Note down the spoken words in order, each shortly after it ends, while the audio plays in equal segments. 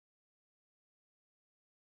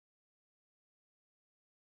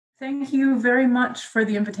Thank you very much for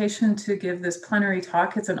the invitation to give this plenary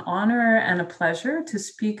talk. It's an honor and a pleasure to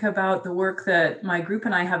speak about the work that my group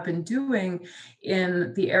and I have been doing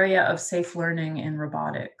in the area of safe learning in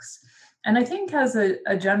robotics. And I think as a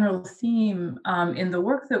general theme in the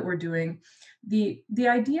work that we're doing, the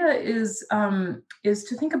idea is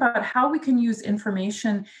to think about how we can use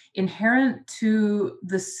information inherent to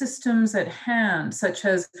the systems at hand, such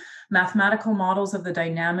as mathematical models of the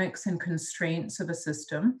dynamics and constraints of a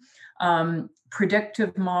system,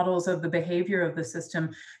 predictive models of the behavior of the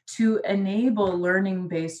system, to enable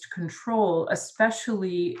learning-based control,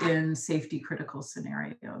 especially in safety-critical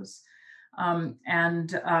scenarios.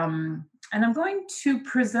 And I'm going to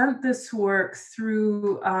present this work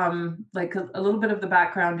through like a little bit of the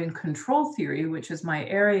background in control theory, which is my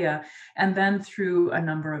area, and then through a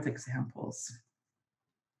number of examples.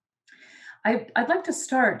 I'd like to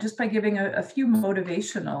start just by giving a few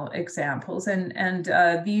motivational examples,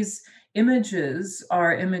 and these images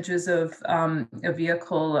are images of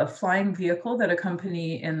a flying vehicle that a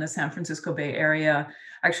company in the San Francisco Bay Area,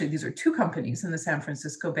 actually these are two companies in the San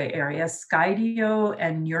Francisco Bay Area, Skydio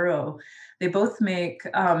and Neuro. They both make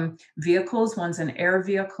vehicles. One's an air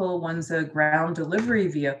vehicle, one's a ground delivery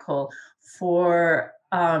vehicle for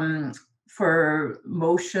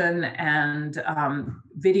motion and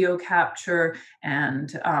video capture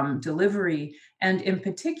and delivery. And in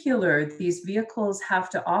particular, these vehicles have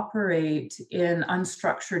to operate in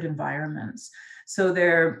unstructured environments. So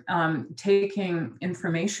they're taking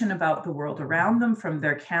information about the world around them from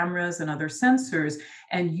their cameras and other sensors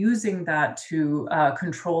and using that to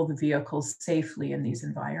control the vehicles safely in these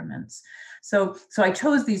environments. So I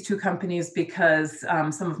chose these two companies because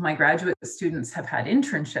some of my graduate students have had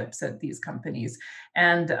internships at these companies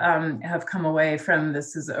and have come away from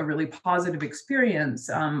this as a really positive experience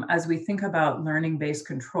as we think about learning-based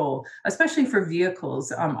control, especially for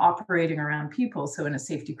vehicles operating around people, so in a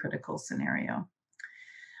safety-critical scenario.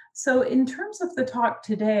 So in terms of the talk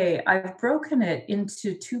today, I've broken it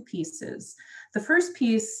into two pieces. The first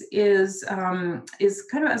piece is kind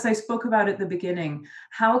of, as I spoke about at the beginning,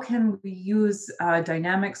 how can we use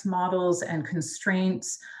dynamics models and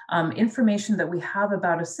constraints, information that we have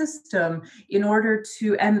about a system in order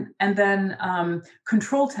to, and then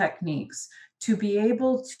control techniques to be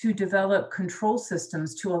able to develop control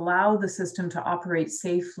systems to allow the system to operate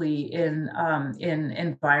safely in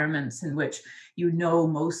environments in which you know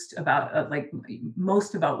most about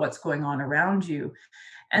what's going on around you.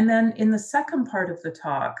 And then in the second part of the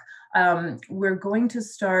talk, we're going to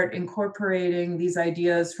start incorporating these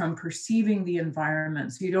ideas from perceiving the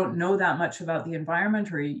environment. So you don't know that much about the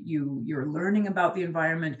environment, or you're learning about the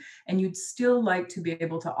environment, and you'd still like to be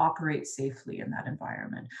able to operate safely in that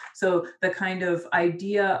environment. So the kind of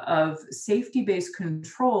idea of safety-based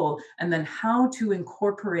control, and then how to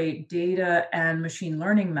incorporate data and machine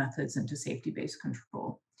learning methods into safety-based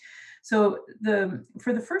control. So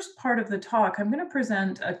for the first part of the talk, I'm going to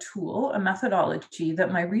present a tool, a methodology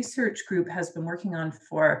that my research group has been working on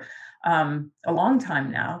for a long time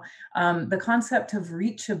now. The concept of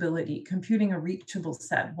reachability, computing a reachable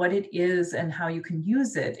set, what it is and how you can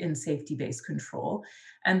use it in safety-based control.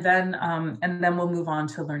 And then we'll move on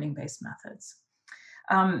to learning-based methods.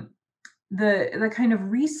 The kind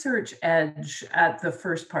of research edge at the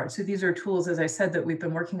first part. So these are tools, as I said, that we've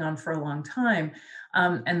been working on for a long time.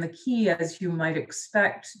 And the key, as you might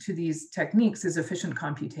expect, to these techniques is efficient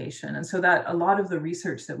computation. And so that a lot of the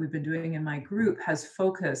research that we've been doing in my group has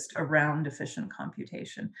focused around efficient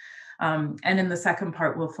computation. And in the second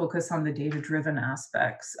part, we'll focus on the data-driven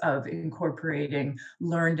aspects of incorporating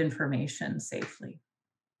learned information safely.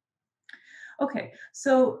 Okay,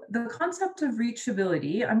 so the concept of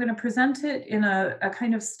reachability, I'm going to present it in a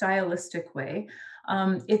kind of stylistic way.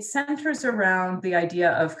 It centers around the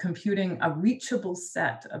idea of computing a reachable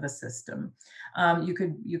set of a system.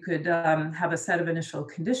 You could have a set of initial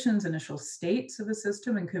conditions, initial states of a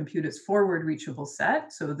system, and compute its forward reachable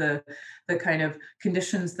set. So the kind of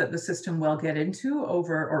conditions that the system will get into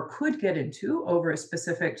over, or could get into over, a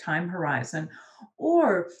specific time horizon.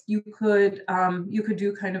 Or you could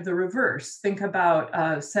do kind of the reverse. Think about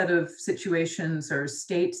a set of situations or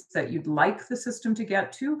states that you'd like the system to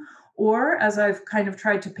get to, or, as I've kind of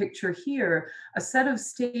tried to picture here, a set of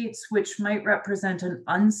states which might represent an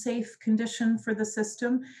unsafe condition for the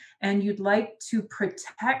system, and you'd like to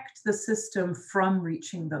protect the system from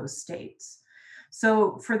reaching those states.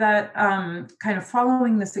 So for that, kind of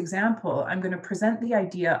following this example, I'm going to present the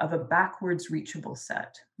idea of a backwards reachable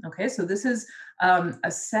set. Okay, so this is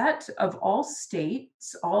a set of all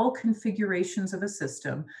states, all configurations of a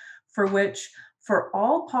system, for which for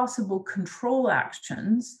all possible control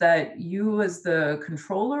actions that you as the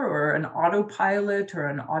controller or an autopilot or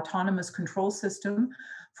an autonomous control system,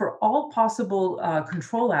 for all possible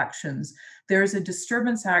control actions, there's a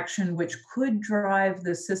disturbance action which could drive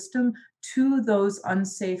the system to those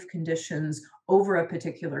unsafe conditions over a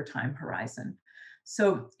particular time horizon.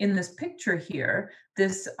 So in this picture here,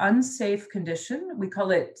 this unsafe condition, we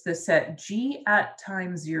call it the set G at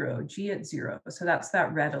time 0, G at 0. So that's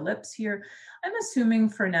that red ellipse here. I'm assuming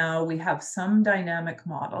for now we have some dynamic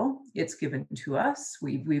model. It's given to us.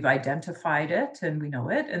 We've identified it and we know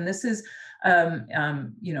it. And this is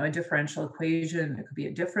a differential equation. It could be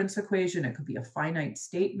a difference equation. It could be a finite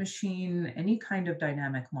state machine, any kind of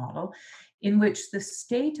dynamic model in which the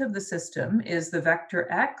state of the system is the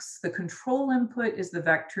vector x, the control input is the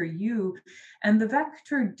vector u, and the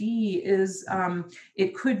vector d is,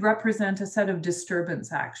 it could represent a set of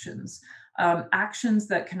disturbance actions. Actions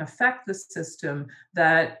that can affect the system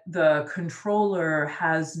that the controller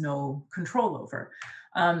has no control over.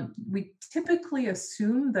 We typically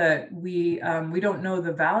assume that we don't know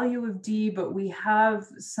the value of D, but we have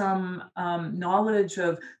some knowledge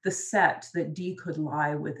of the set that D could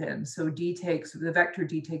lie within. So the vector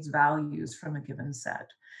D takes values from a given set.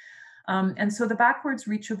 And so the backwards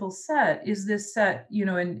reachable set is this set,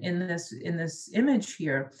 in this image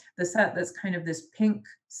here, the set that's kind of this pink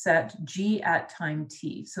set G at time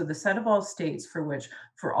t. So the set of all states for which,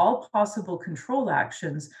 for all possible control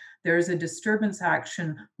actions, there is a disturbance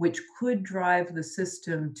action which could drive the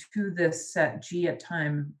system to this set G at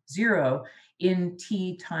time 0 in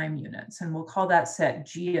t time units. And we'll call that set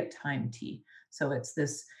G at time t. So it's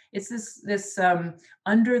this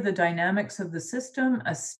under the dynamics of the system,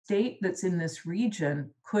 a state that's in this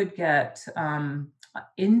region could get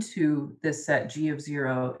into this set G of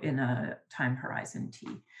 0 in a time horizon t.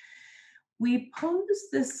 We pose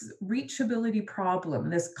this reachability problem,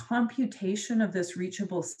 this computation of this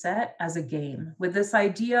reachable set as a game, with this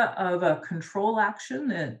idea of a control action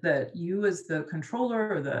that you as the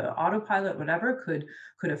controller or the autopilot, whatever,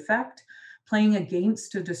 could affect, playing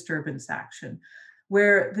against a disturbance action,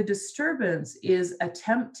 where the disturbance is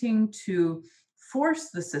attempting to force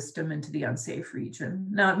the system into the unsafe region.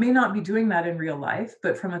 Now, it may not be doing that in real life,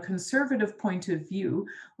 but from a conservative point of view,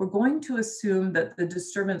 we're going to assume that the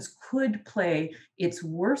disturbance could play its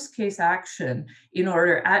worst case action in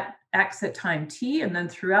order at x at time t, and then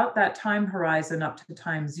throughout that time horizon up to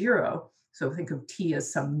time 0. So think of t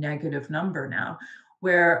as some negative number now,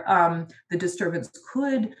 where the disturbance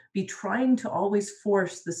could be trying to always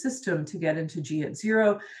force the system to get into G at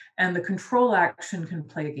 0, and the control action can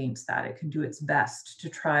play against that. It can do its best to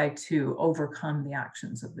try to overcome the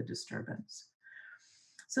actions of the disturbance.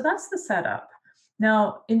 So that's the setup.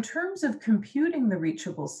 Now, in terms of computing the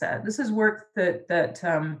reachable set, this is work that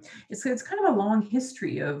it's kind of a long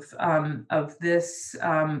history of this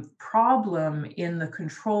problem in the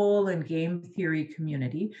control and game theory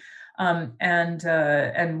community.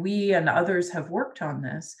 And we and others have worked on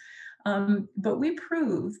this. But we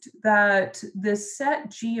proved that this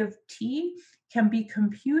set G of t can be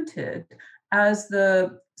computed as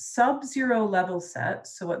the sub-zero level set.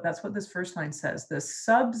 So that's what this first line says, the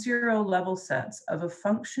sub-zero level sets of a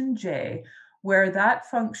function j, where that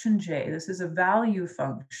function j, this is a value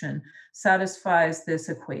function, satisfies this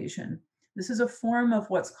equation. This is a form of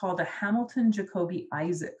what's called a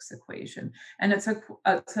Hamilton-Jacobi-Isaacs equation. And it's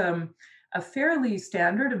a fairly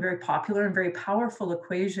standard and very popular and very powerful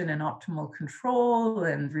equation in optimal control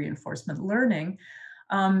and reinforcement learning.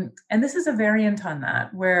 And this is a variant on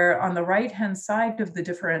that, where on the right-hand side of the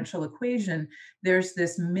differential equation, there's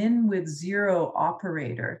this min with 0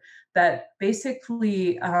 operator that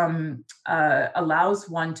basically allows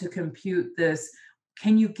one to compute this.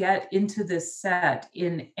 Can you get into this set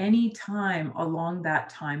in any time along that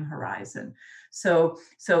time horizon? So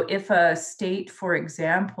if a state, for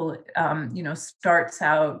example, starts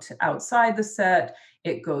out outside the set,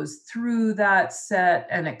 it goes through that set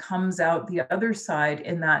and it comes out the other side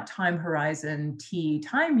in that time horizon t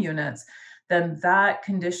time units, then that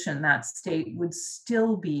condition, that state would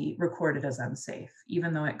still be recorded as unsafe,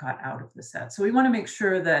 even though it got out of the set. So we want to make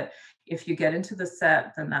sure that if you get into the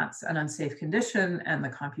set, then that's an unsafe condition and the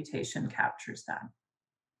computation captures that.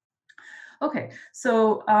 Okay,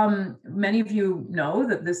 so many of you know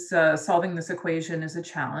that this solving this equation is a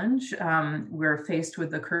challenge. We're faced with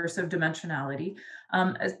the curse of dimensionality,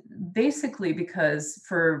 basically because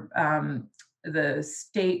for the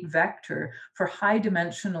state vector, for high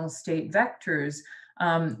dimensional state vectors,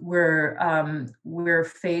 we're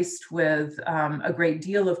faced with a great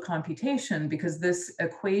deal of computation because this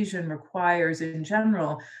equation requires, in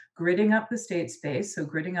general, gridding up the state space, so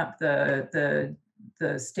gridding up the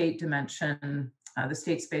state dimension, the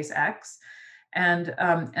state space X, and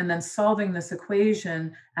then solving this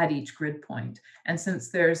equation at each grid point. And since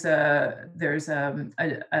there's a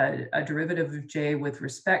derivative of J with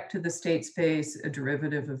respect to the state space, a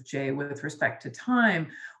derivative of J with respect to time,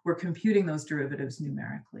 we're computing those derivatives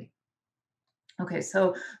numerically. Okay,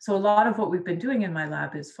 so a lot of what we've been doing in my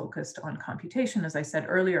lab is focused on computation, as I said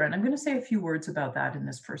earlier, and I'm going to say a few words about that in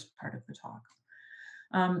this first part of the talk.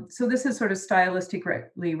 So this is sort of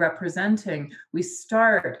stylistically representing. We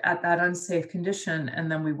start at that unsafe condition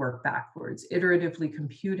and then we work backwards, iteratively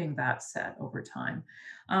computing that set over time.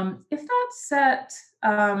 If that set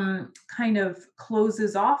kind of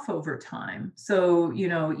closes off over time, so, you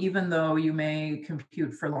know, even though you may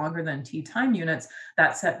compute for longer than t time units,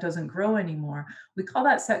 that set doesn't grow anymore. We call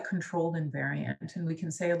that set controlled invariant, and we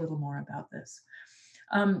can say a little more about this.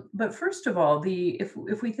 But first of all,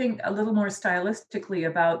 if we think a little more stylistically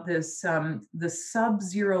about this, the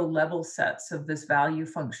sub-zero level sets of this value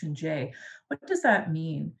function J, what does that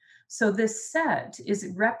mean? So this set is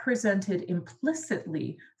represented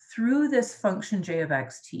implicitly through this function J of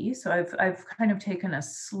xt. So I've kind of taken a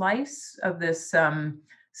slice of this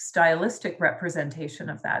stylistic representation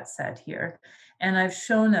of that set here, and I've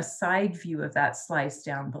shown a side view of that slice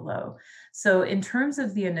down below. So in terms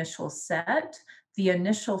of the initial set, the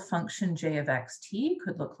initial function J of xt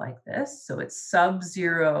could look like this. So its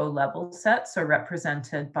sub-zero level sets are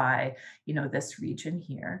represented by, you know, this region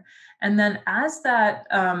here. And then as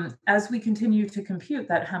we continue to compute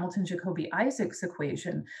that Hamilton-Jacobi-Isaacs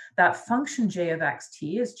equation, that function J of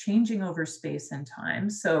xt is changing over space and time.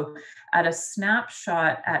 So at a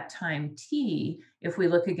snapshot at time t, if we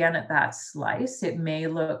look again at that slice, it may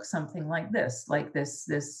look something like this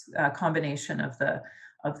combination of the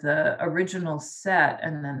original set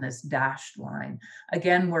and then this dashed line.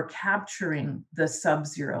 Again, we're capturing the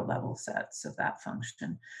sub-zero level sets of that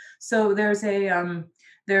function. So there's an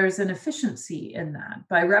efficiency in that.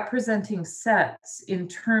 By representing sets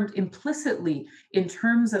implicitly in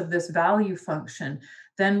terms of this value function,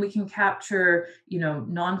 then we can capture, you know,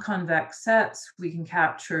 non-convex sets. We can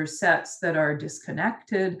capture sets that are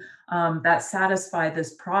disconnected, that satisfy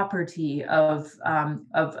this property of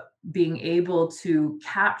being able to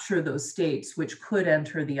capture those states which could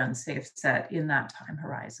enter the unsafe set in that time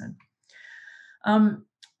horizon.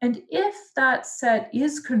 And if that set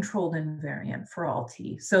is controlled invariant for all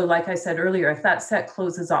t, so like I said earlier, if that set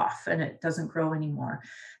closes off and it doesn't grow anymore,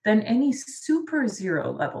 then any super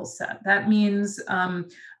zero level set, that means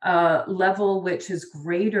a level which is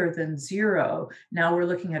greater than zero, now we're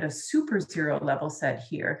looking at a super zero level set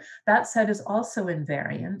here, that set is also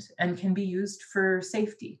invariant and can be used for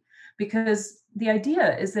safety. Because the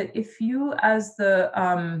idea is that if you, as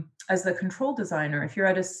the control designer, if you're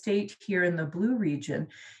at a state here in the blue region,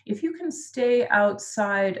 if you can stay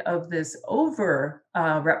outside of this over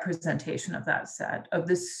representation of that set, of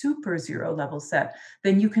this super zero level set,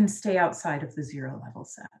 then you can stay outside of the zero level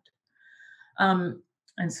set.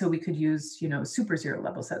 And so we could use, you know, super zero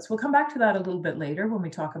level sets. We'll come back to that a little bit later when we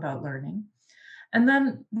talk about learning. And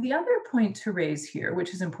then the other point to raise here,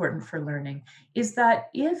 which is important for learning, is that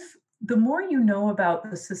if the more you know about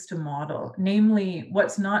the system model, namely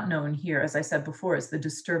what's not known here, as I said before, is the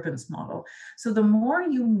disturbance model. So the more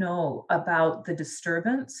you know about the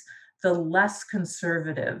disturbance, the less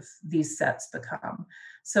conservative these sets become.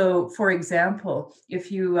 So for example,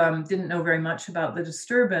 if you didn't know very much about the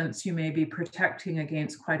disturbance, you may be protecting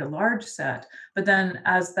against quite a large set. But then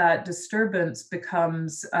as that disturbance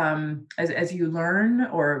becomes, as you learn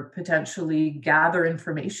or potentially gather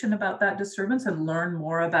information about that disturbance and learn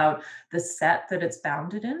more about the set that it's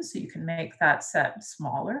bounded in, so you can make that set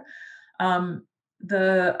smaller,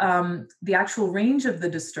 the actual range of the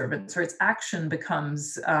disturbance or its action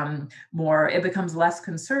becomes it becomes less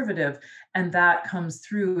conservative, and that comes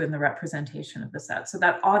through in the representation of the set. So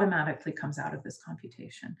that automatically comes out of this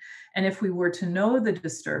computation. And if we were to know the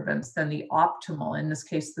disturbance, then the optimal, in this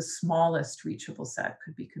case, the smallest reachable set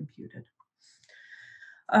could be computed.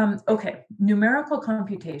 Okay, numerical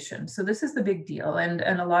computation. So this is the big deal. And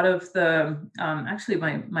a lot of the, actually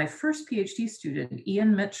my first PhD student,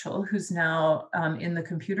 Ian Mitchell, who's now in the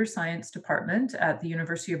computer science department at the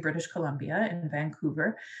University of British Columbia in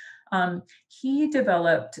Vancouver, he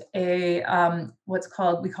developed a,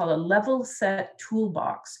 we call a level set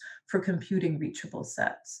toolbox for computing reachable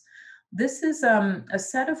sets. This is a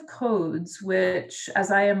set of codes which, as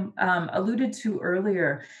I alluded to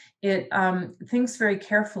earlier, it thinks very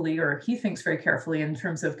carefully, or he thinks very carefully in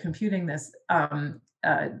terms of computing this,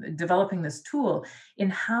 developing this tool in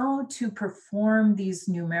how to perform these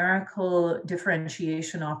numerical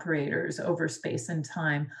differentiation operators over space and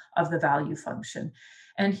time of the value function.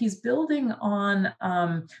 And he's building on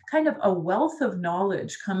kind of a wealth of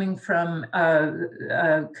knowledge coming from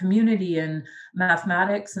a community in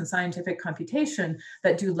mathematics and scientific computation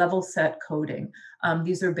that do level set coding.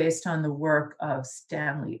 These are based on the work of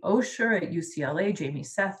Stanley Osher at UCLA, Jamie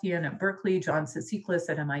Sethian at Berkeley, John Cisiklis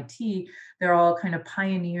at MIT. They're all kind of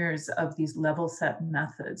pioneers of these level set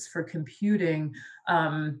methods for computing,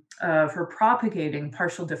 for propagating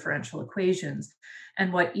partial differential equations.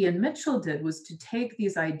 And what Ian Mitchell did was to take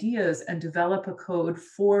these ideas and develop a code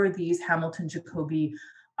for these Hamilton-Jacobi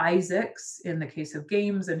Isaacs in the case of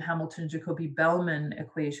games and Hamilton-Jacobi-Bellman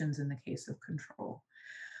equations in the case of control.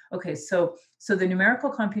 Okay, so the numerical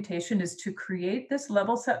computation is to create this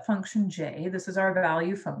level set function J. This is our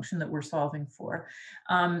value function that we're solving for.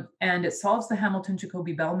 And it solves the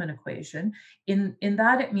Hamilton-Jacobi-Bellman equation. In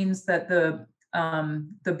that, it means that the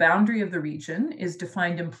boundary of the region is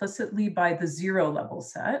defined implicitly by the 0 level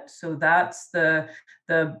set. So that's the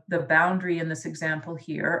boundary in this example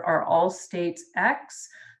here are all states x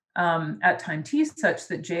at time t such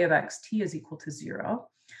that j of xt is equal to 0.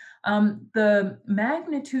 The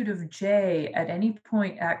magnitude of j at any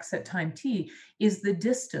point x at time t is the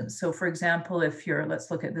distance. So for example, if let's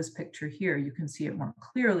look at this picture here, you can see it more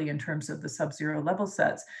clearly in terms of the sub-zero level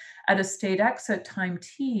sets. At a state x at time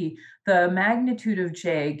t, the magnitude of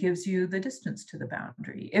j gives you the distance to the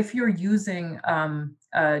boundary. If you're using some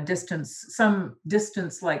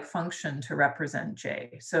distance-like function to represent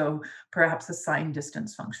j, so perhaps a sign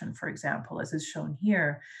distance function, for example, as is shown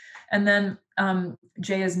here. And then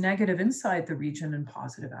j is negative inside the region and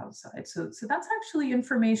positive outside. So that's actually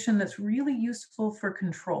information that's really useful for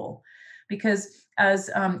control. Because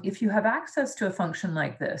if you have access to a function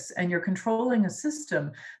like this and you're controlling a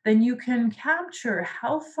system, then you can capture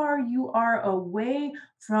how far you are away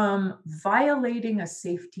from violating a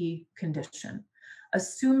safety condition,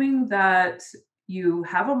 assuming that you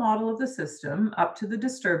have a model of the system up to the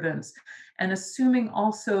disturbance, and assuming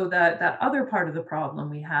also that that other part of the problem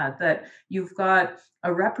we had, that you've got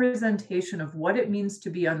a representation of what it means to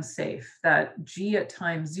be unsafe, that G at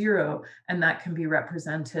time 0, and that can be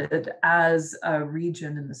represented as a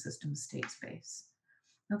region in the system state space.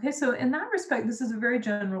 Okay, so in that respect, this is a very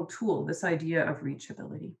general tool, this idea of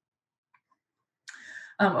reachability.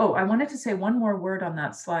 I wanted to say one more word on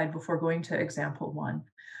that slide before going to example 1.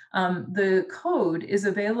 The code is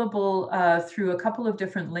available through a couple of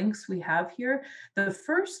different links we have here. The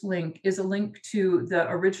first link is a link to the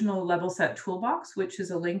original level set toolbox, which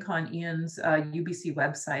is a link on Ian's UBC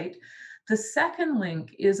website. The second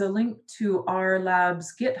link is a link to our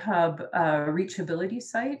lab's GitHub reachability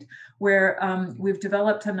site, where we've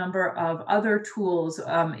developed a number of other tools,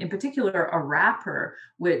 in particular a wrapper,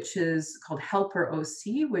 which is called Helper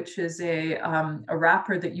OC, which is a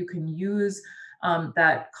wrapper that you can use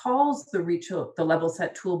that calls the level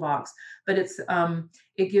set toolbox, but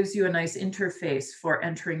it gives you a nice interface for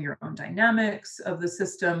entering your own dynamics of the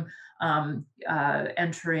system,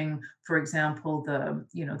 entering, for example,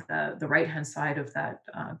 the right-hand side of that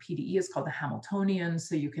PDE is called the Hamiltonian,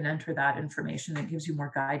 so you can enter that information. It gives you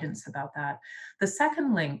more guidance about that. The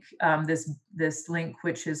second link, this link,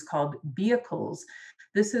 which is called Vehicles,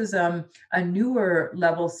 this is a newer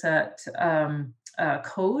level set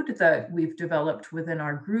code that we've developed within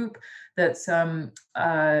our group that's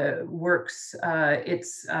works.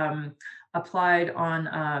 It's applied on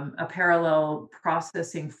a parallel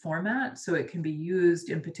processing format, so it can be used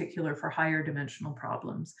in particular for higher dimensional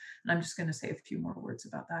problems. And I'm just going to say a few more words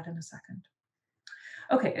about that in a second.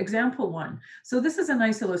 Okay, example 1. So this is a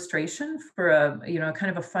nice illustration for a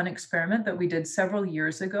kind of a fun experiment that we did several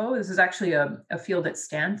years ago. This is actually a field at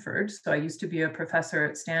Stanford. So I used to be a professor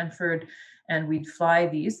at Stanford, and we'd fly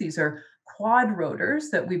these. These are quad rotors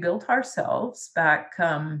that we built ourselves back,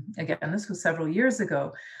 again, this was several years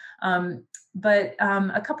ago. But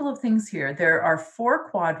a couple of things here. There are 4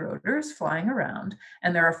 quad rotors flying around,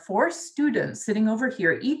 and there are 4 students sitting over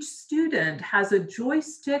here. Each student has a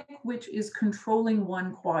joystick which is controlling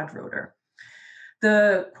one quad rotor.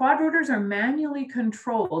 The quad rotors are manually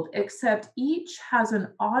controlled, except each has an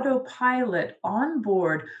autopilot on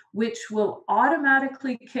board, which will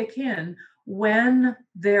automatically kick in when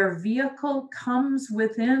their vehicle comes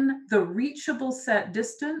within the reachable set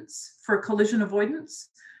distance for collision avoidance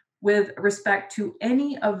with respect to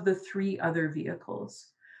any of the 3 other vehicles.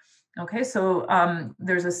 Okay, so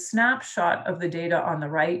there's a snapshot of the data on the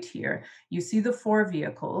right here. You see the 4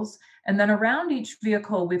 vehicles, and then around each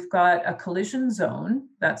vehicle, we've got a collision zone.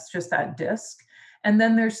 That's just that disk. And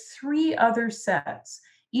then there's 3 other sets.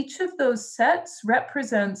 Each of those sets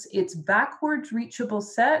represents its backwards reachable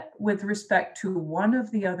set with respect to one of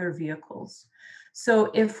the other vehicles.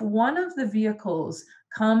 So if one of the vehicles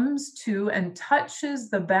comes to and touches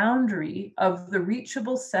the boundary of the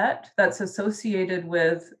reachable set that's associated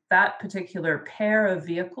with that particular pair of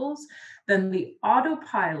vehicles, then the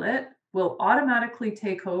autopilot will automatically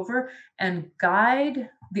take over and guide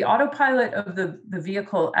the autopilot of the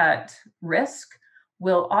vehicle at risk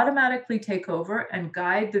will automatically take over and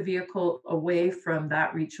guide the vehicle away from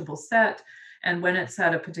that reachable set. And when it's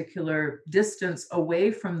at a particular distance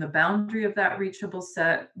away from the boundary of that reachable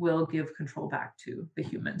set, will give control back to the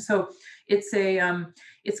human. So it's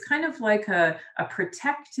it's kind of like a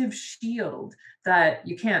protective shield that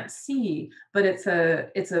you can't see, but it's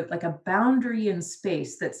like a boundary in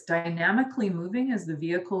space that's dynamically moving as the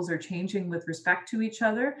vehicles are changing with respect to each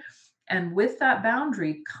other. And with that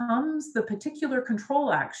boundary comes the particular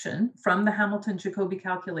control action from the Hamilton-Jacobi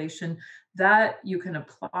calculation that you can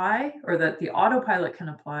apply, or that the autopilot can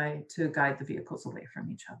apply, to guide the vehicles away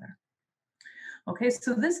from each other. Okay,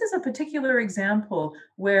 so this is a particular example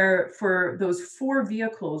where for those 4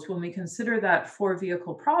 vehicles, when we consider that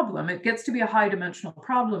 4-vehicle problem, it gets to be a high-dimensional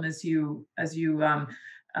problem as you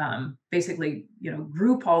basically,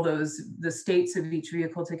 group all the states of each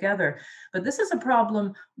vehicle together. But this is a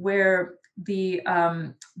problem where the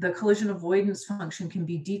collision avoidance function can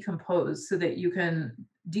be decomposed so that you can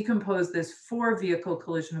decompose this 4-vehicle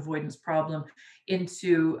collision avoidance problem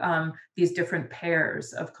into these different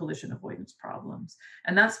pairs of collision avoidance problems.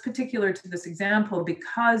 And that's particular to this example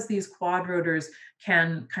because these quadrotors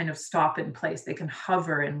can kind of stop in place. They can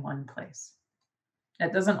hover in one place.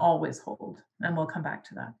 It doesn't always hold, and we'll come back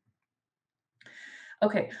to that.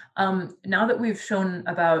 Okay, now that we've shown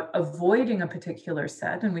about avoiding a particular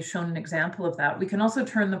set, and we've shown an example of that, we can also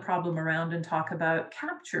turn the problem around and talk about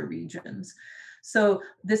capture regions. So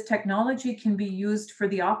this technology can be used for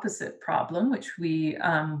the opposite problem, which we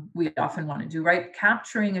often want to do, right?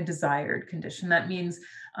 Capturing a desired condition. That means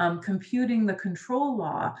computing the control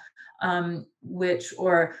law,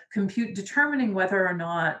 determining whether or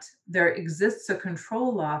not there exists a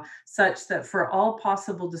control law such that for all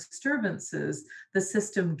possible disturbances, the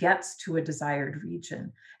system gets to a desired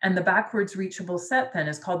region. And the backwards reachable set then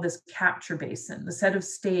is called this capture basin, the set of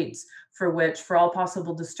states for which, for all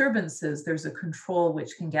possible disturbances, there's a control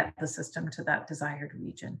which can get the system to that desired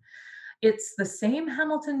region. It's the same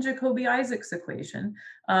Hamilton-Jacobi-Isaacs equation,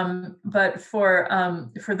 but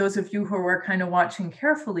for those of you who are kind of watching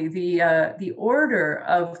carefully, the order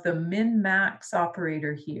of the min-max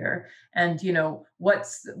operator here, and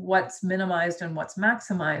what's minimized and what's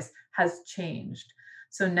maximized has changed.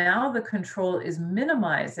 So now the control is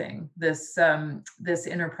minimizing this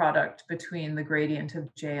inner product between the gradient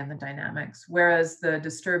of J and the dynamics, whereas the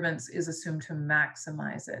disturbance is assumed to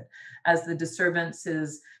maximize it. As the disturbance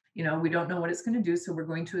is, we don't know what it's going to do, so we're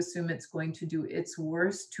going to assume it's going to do its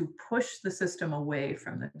worst to push the system away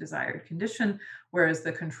from the desired condition, whereas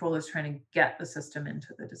the control is trying to get the system into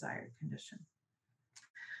the desired condition.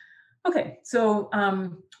 Okay, so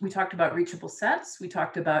we talked about reachable sets. We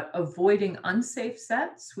talked about avoiding unsafe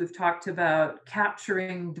sets. We've talked about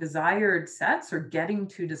capturing desired sets or getting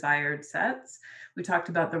to desired sets. We talked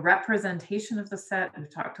about the representation of the set. We've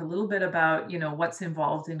talked a little bit about, what's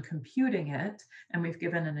involved in computing it, and we've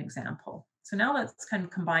given an example. So now let's kind of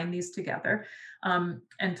combine these together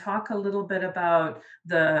and talk a little bit about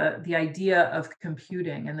the idea of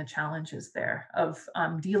computing and the challenges there of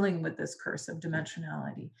dealing with this curse of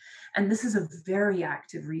dimensionality. And this is a very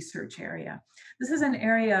active research area. This is an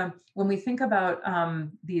area, when we think about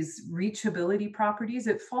these reachability properties,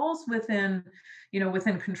 it falls within,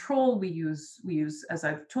 within control. We use, as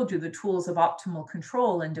I've told you, the tools of optimal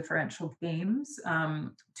control and differential games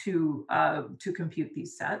to compute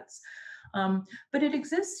these sets. But it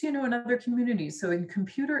exists, in other communities. So in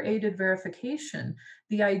computer-aided verification,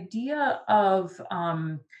 the idea of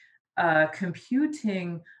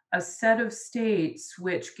computing a set of states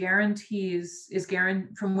which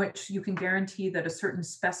from which you can guarantee that a certain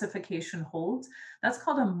specification holds, that's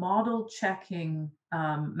called a model checking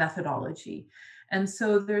methodology. And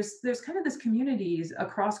so there's kind of this communities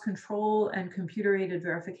across control and computer-aided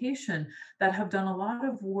verification that have done a lot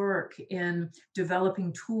of work in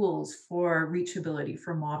developing tools for reachability,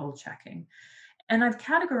 for model checking. And I've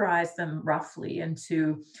categorized them roughly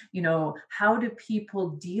into, how do people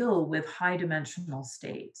deal with high dimensional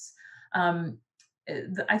states?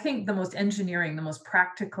 I think the most engineering, the most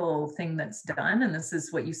practical thing that's done, and this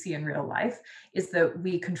is what you see in real life, is that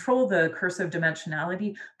we control the curse of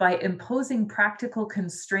dimensionality by imposing practical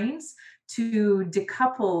constraints to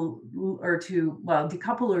decouple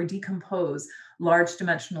or decompose large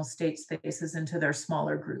dimensional state spaces into their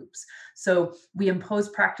smaller groups. So we impose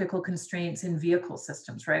practical constraints in vehicle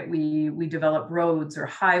systems, right? We develop roads or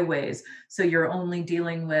highways. So you're only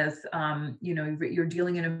dealing with, you're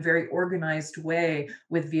dealing in a very organized way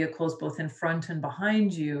with vehicles both in front and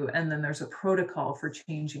behind you. And then there's a protocol for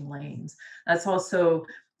changing lanes. That's also,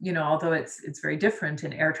 although it's very different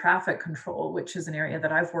in air traffic control, which is an area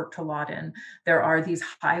that I've worked a lot in, there are these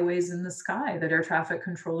highways in the sky that air traffic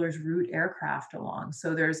controllers route aircraft along.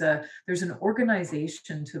 So there's an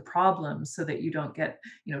organization to problems so that you don't get,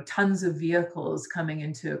 tons of vehicles coming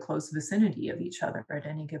into a close vicinity of each other at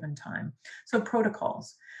any given time. So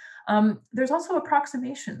protocols. There's also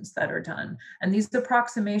approximations that are done, and these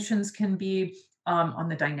approximations can be on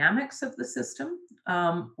the dynamics of the system,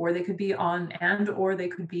 or they could be on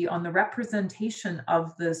the representation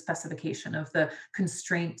of the specification of the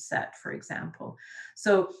constraint set, for example.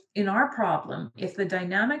 So in our problem, if the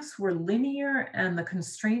dynamics were linear and the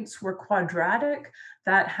constraints were quadratic,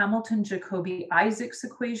 that Hamilton-Jacobi-Isaacs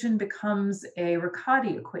equation becomes a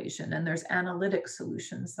Riccati equation, and there's analytic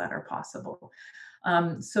solutions that are possible.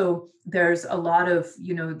 So there's a lot of,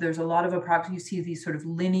 you see these sort of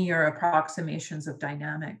linear approximations of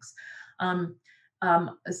dynamics.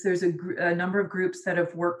 There's a number of groups that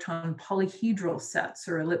have worked on polyhedral sets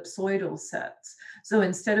or ellipsoidal sets. So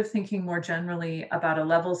instead of thinking more generally about a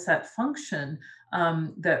level set function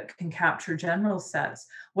that can capture general sets,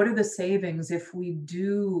 what are the savings if we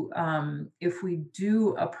do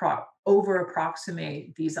over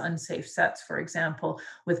approximate these unsafe sets, for example,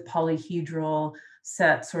 with polyhedral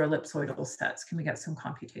sets or ellipsoidal sets? Can we get some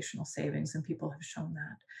computational savings? And people have shown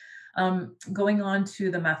that. Going on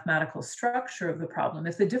to the mathematical structure of the problem,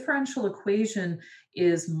 if the differential equation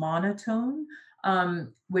is monotone,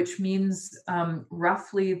 which means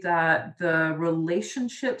roughly that the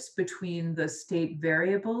relationships between the state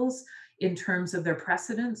variables in terms of their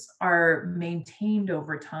precedence are maintained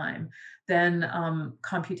over time, then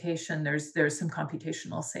there's some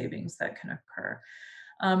computational savings that can occur.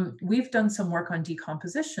 We've done some work on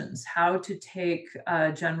decompositions, how to take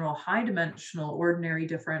a general high dimensional ordinary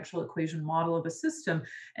differential equation model of a system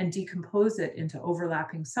and decompose it into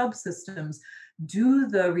overlapping subsystems, do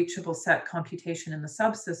the reachable set computation in the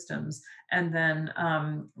subsystems, and then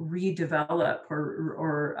redevelop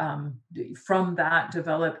or from that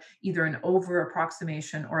develop either an over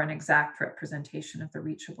approximation or an exact representation of the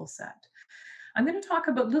reachable set. I'm going to talk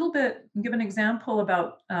about a little bit, give an example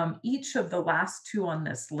about each of the last two on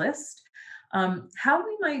this list, how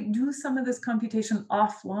we might do some of this computation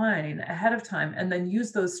offline ahead of time and then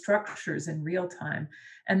use those structures in real time.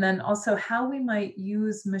 And then also how we might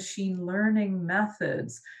use machine learning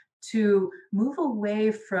methods to move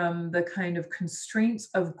away from the kind of constraints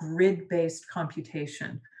of grid-based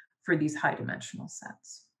computation for these high dimensional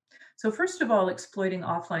sets. So first of all, exploiting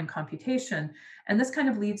offline computation, and this kind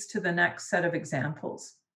of leads to the next set of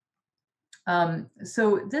examples.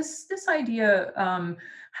 So this idea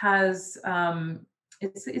has,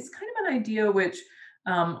 it's kind of an idea which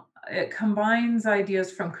it combines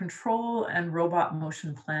ideas from control and robot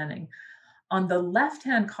motion planning. On the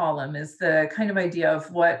left-hand column is the kind of idea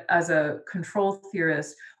of what, as a control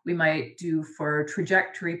theorist, we might do for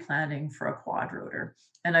trajectory planning for a quadrotor.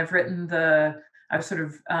 And I've sort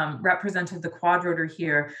of represented the quadrotor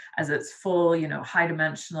here as its full, high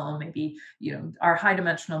dimensional, maybe, our high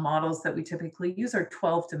dimensional models that we typically use are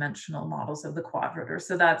 12-dimensional models of the quadrotor.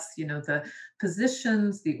 So that's, the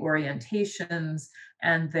positions, the orientations,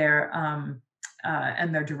 and their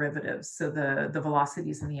derivatives. So the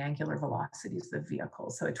velocities and the angular velocities of the vehicle.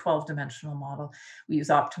 So a 12-dimensional model. We use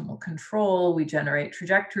optimal control. We generate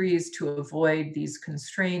trajectories to avoid these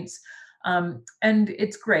constraints. And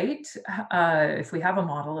it's great if we have a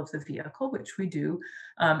model of the vehicle, which we do,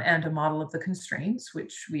 and a model of the constraints,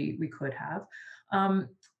 which we could have.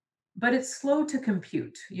 But it's slow to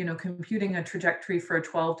compute, computing a trajectory for a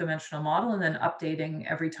 12-dimensional model and then updating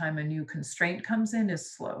every time a new constraint comes in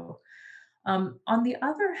is slow. On the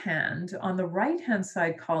other hand, on the right-hand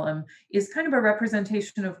side column is kind of a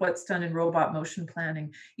representation of what's done in robot motion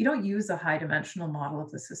planning. You don't use a high-dimensional model of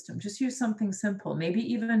the system, just use something simple, maybe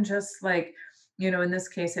even just like, in this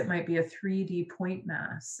case, it might be a 3D point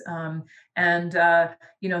mass.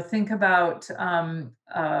 Think about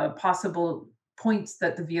possible points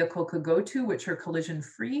that the vehicle could go to, which are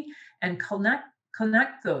collision-free, and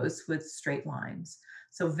connect those with straight lines.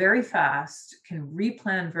 So very fast, can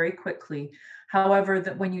replan very quickly. However,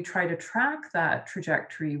 that when you try to track that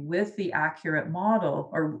trajectory with the accurate model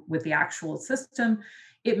or with the actual system,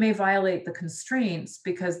 it may violate the constraints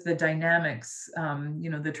because the dynamics,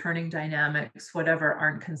 the turning dynamics, whatever,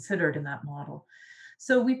 aren't considered in that model.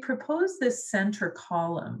 So we propose this center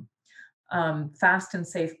column, fast and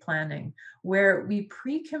safe planning, where we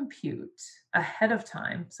pre-compute ahead of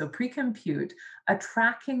time, so pre-compute a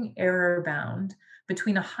tracking error bound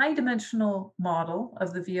between a high dimensional model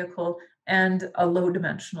of the vehicle and a low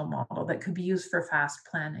dimensional model that could be used for fast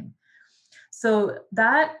planning. So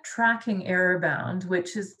that tracking error bound,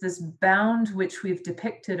 which is this bound which we've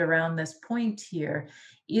depicted around this point here,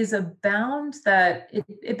 is a bound that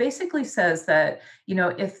it basically says that,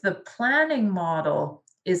 if the planning model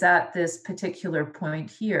is at this particular point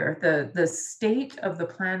here, the state of the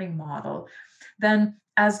planning model, then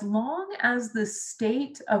as long as the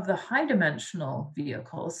state of the high dimensional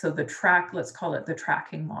vehicle, so the track, let's call it the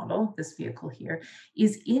tracking model, this vehicle here,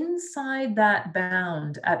 is inside that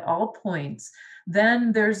bound at all points,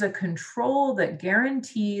 then there's a control that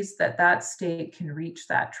guarantees that that state can reach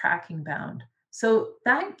that tracking bound. So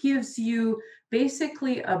that gives you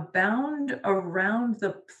basically a bound around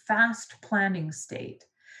the fast planning state.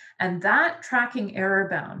 And that tracking error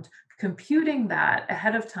bound, computing that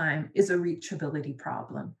ahead of time, is a reachability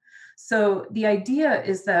problem. So the idea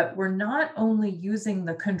is that we're not only using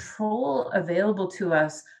the control available to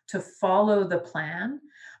us to follow the plan,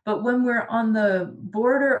 but when we're on the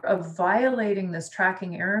border of violating this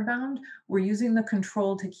tracking error bound, we're using the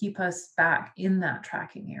control to keep us back in that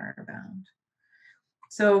tracking error bound.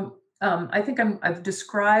 So I think I've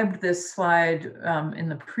described this slide in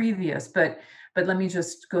the previous, but let me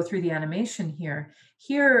just go through the animation here.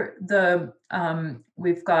 Here,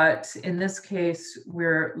 we've got, in this case,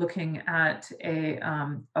 we're looking at a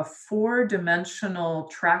 4-dimensional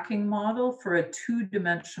tracking model for a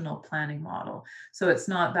 2-dimensional planning model. So it's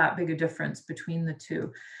not that big a difference between the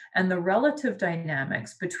two. And the relative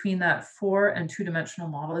dynamics between that 4 and 2-dimensional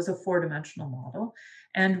model is a 4-dimensional model.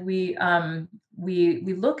 And we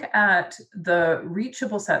look at the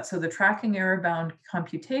reachable set, so the tracking error bound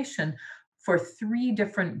computation, for 3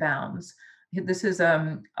 different bounds. This is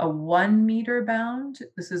a 1 meter bound,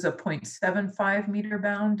 this is a 0.75 meter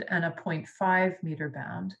bound, and a 0.5 meter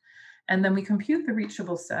bound. And then we compute the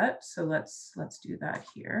reachable set. So let's do that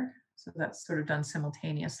here. So that's sort of done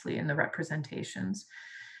simultaneously in the representations.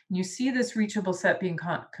 And you see this reachable set being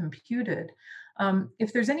computed.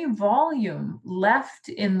 If there's any volume left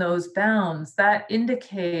in those bounds, that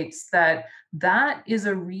indicates that that is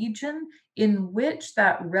a region in which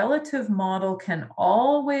that relative model can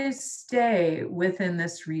always stay within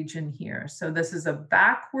this region here. So this is a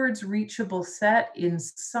backwards reachable set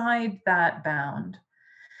inside that bound.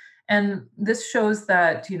 And this shows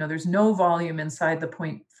that, there's no volume inside the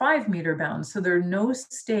 0.5 meter bound. So there are no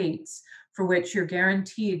states for which you're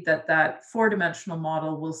guaranteed that that 4-dimensional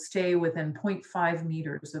model will stay within 0.5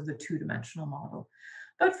 meters of the 2-dimensional model.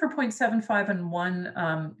 But for 0.75 and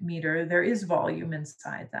 1 meter, there is volume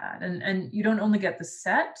inside that. And you don't only get the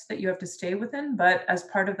set that you have to stay within, but as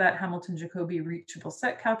part of that Hamilton-Jacobi reachable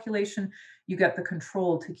set calculation, you get the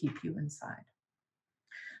control to keep you inside.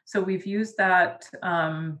 So we've used that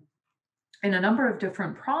in a number of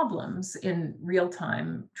different problems in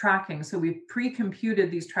real-time tracking. So we've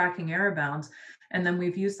pre-computed these tracking error bounds, and then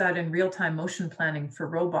we've used that in real-time motion planning for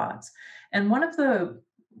robots. And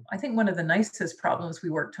I think one of the nicest problems we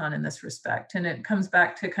worked on in this respect, and it comes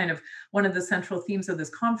back to kind of one of the central themes of this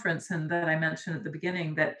conference, and that I mentioned at the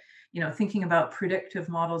beginning, that, thinking about predictive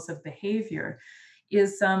models of behavior,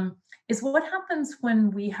 is what happens when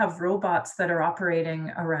we have robots that are operating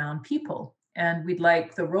around people. And we'd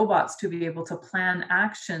like the robots to be able to plan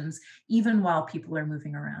actions even while people are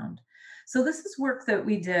moving around. So this is work that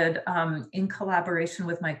we did in collaboration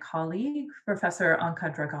with my colleague, Professor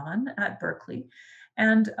Anka Dragan at Berkeley.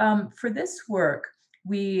 And for this work,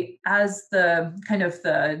 we, as the kind of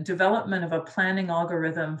the development of a planning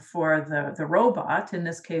algorithm for the robot, in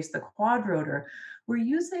this case, the quadrotor, we're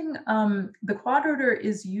using, the quadrotor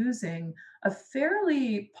is using a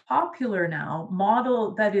fairly popular now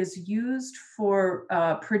model that is used for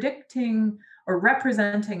predicting or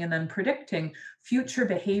representing and then predicting future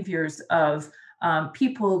behaviors of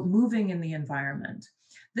people moving in the environment.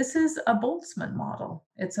 This is a Boltzmann model.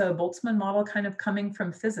 It's a Boltzmann model kind of coming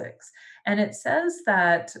from physics. And it says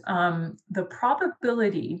that the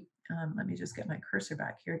probability, let me just get my cursor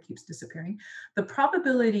back here, it keeps disappearing. The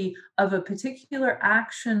probability of a particular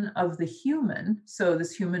action of the human, so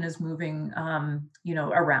this human is moving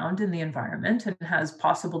around in the environment and has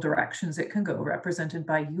possible directions it can go, represented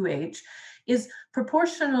by UH, is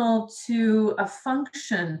proportional to a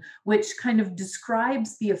function which kind of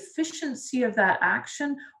describes the efficiency of that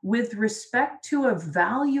action with respect to a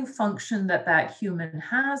value function that that human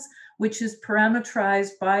has, which is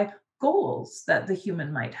parameterized by goals that the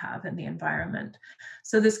human might have in the environment.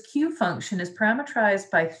 So this Q function is parameterized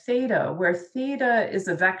by theta, where theta is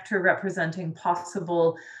a vector representing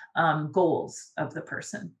possible goals of the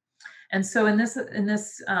person. And so in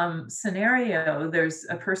this scenario, there's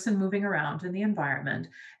a person moving around in the environment,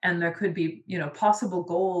 and there could be, possible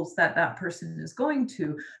goals that that person is going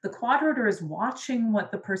to. The quadrotor is watching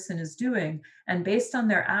what the person is doing, and based on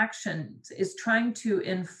their actions, is trying to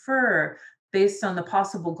infer, based on the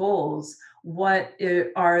possible goals, what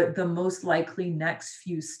are the most likely next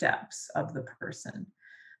few steps of the person.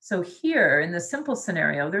 So here in the simple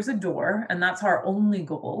scenario, there's a door, and that's our only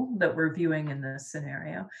goal that we're viewing in this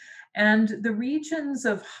scenario. And the regions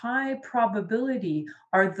of high probability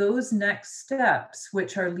are those next steps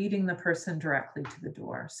which are leading the person directly to the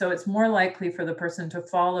door. So it's more likely for the person to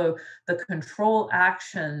follow the control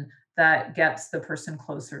action that gets the person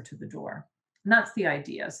closer to the door. And that's the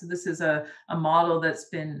idea. So this is a model that's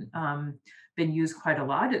been used quite a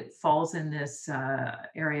lot. It falls in this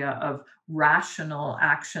area of rational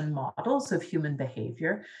action models of human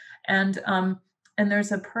behavior. And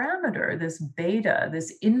there's a parameter, this beta,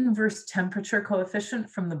 this inverse temperature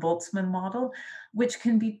coefficient from the Boltzmann model, which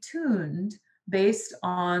can be tuned based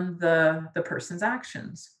on the person's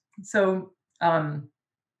actions. So,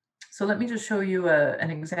 so let me just show you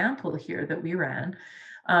an example here that we ran.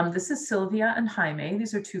 This is Sylvia and Jaime.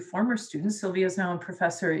 These are two former students. Sylvia is now a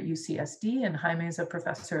professor at UCSD, and Jaime is a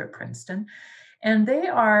professor at Princeton. And they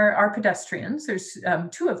are pedestrians. There's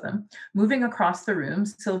two of them moving across the room.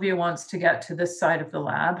 Sylvia wants to get to this side of the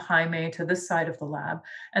lab, Jaime to this side of the lab.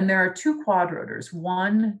 And there are two quadrotors,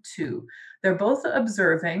 1, 2. They're both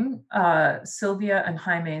observing Sylvia and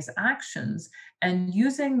Jaime's actions and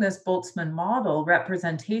using this Boltzmann model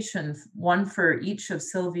representation, one for each of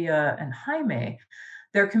Sylvia and Jaime.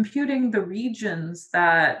 They're computing the regions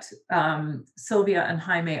that Sylvia and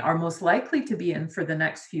Jaime are most likely to be in for the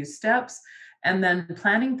next few steps, and then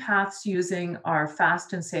planning paths using our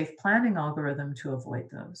fast and safe planning algorithm to avoid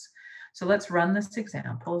those. So let's run this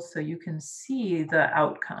example so you can see the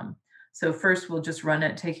outcome. So first we'll just run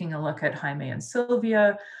it taking a look at Jaime and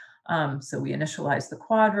Sylvia. So we initialize the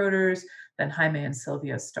quadrotors, then Jaime and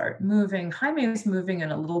Sylvia start moving. Jaime is moving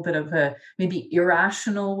in a little bit of a maybe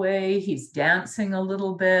irrational way. He's dancing a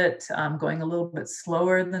little bit, going a little bit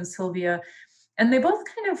slower than Sylvia. And they both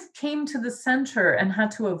kind of came to the center and had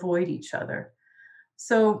to avoid each other.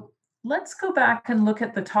 So let's go back and look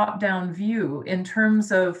at the top-down view in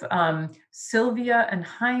terms of Sylvia and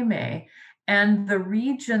Jaime and the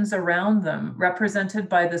regions around them represented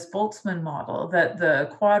by this Boltzmann model that the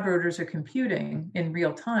quadrotors are computing in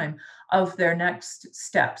real time of their next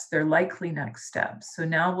steps, their likely next steps. So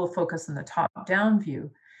now we'll focus on the top-down view.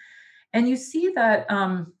 And you see that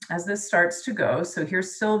as this starts to go, so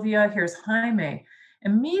here's Sylvia, here's Jaime,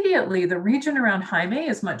 immediately the region around Jaime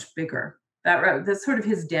is much bigger. That's sort of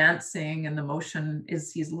his dancing and the motion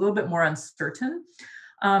he's a little bit more uncertain.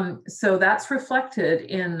 So that's reflected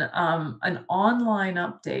in an online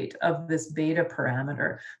update of this beta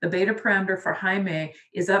parameter. The beta parameter for Jaime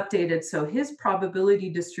is updated so his probability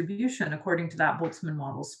distribution, according to that Boltzmann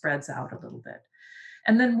model, spreads out a little bit.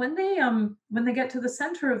 And then when they get to the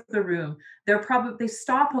center of the room, they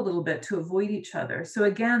stop a little bit to avoid each other. So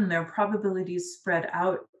again, their probabilities spread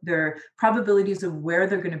out, their probabilities of where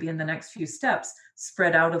they're going to be in the next few steps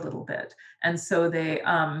spread out a little bit. And so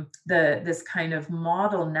this kind of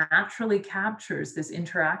model naturally captures this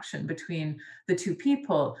interaction between the two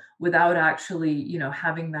people without actually,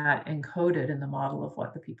 having that encoded in the model of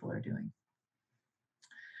what the people are doing.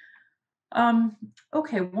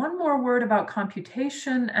 Okay, one more word about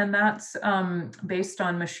computation, and that's based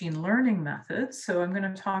on machine learning methods. So I'm going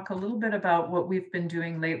to talk a little bit about what we've been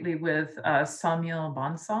doing lately with Samuel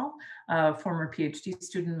Bonsall, a former PhD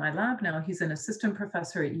student in my lab now. He's an assistant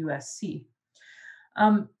professor at USC.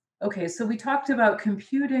 Okay, so we talked about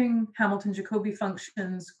computing Hamilton-Jacobi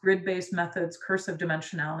functions, grid-based methods, cursive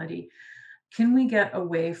dimensionality. Can we get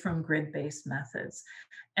away from grid-based methods?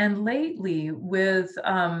 And lately, with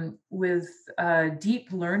deep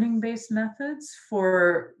learning-based methods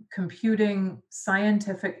for computing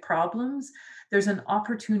scientific problems, there's an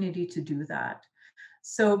opportunity to do that.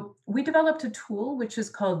 So we developed a tool which is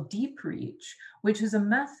called Deep Reach, which is a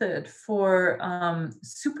method for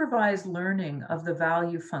supervised learning of the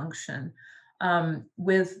value function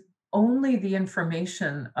with only the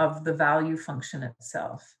information of the value function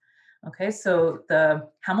itself. Okay, so the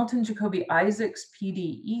Hamilton-Jacobi-Isaacs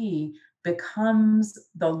PDE becomes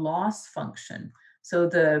the loss function.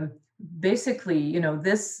 So basically,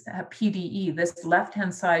 this PDE, this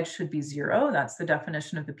left-hand side should be 0. That's the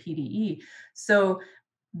definition of the PDE. So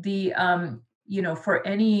for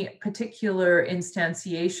any particular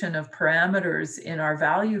instantiation of parameters in our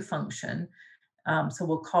value function, so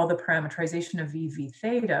we'll call the parameterization of v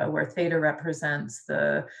theta, where theta represents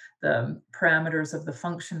the parameters of the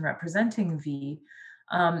function representing v.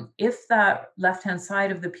 If that left-hand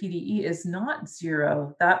side of the PDE is not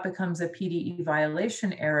 0, that becomes a PDE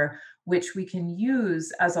violation error, which we can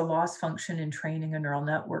use as a loss function in training a neural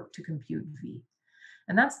network to compute v.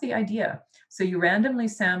 And that's the idea. So you randomly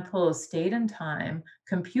sample state and time,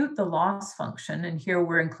 compute the loss function, and here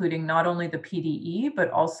we're including not only the PDE, but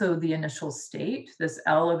also the initial state. This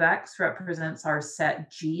L of X represents our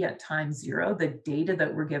set G at time 0, the data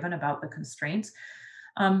that we're given about the constraints.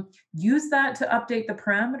 Use that to update the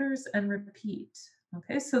parameters and repeat.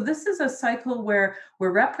 Okay, so this is a cycle where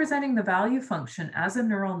we're representing the value function as a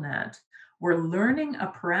neural net. We're learning a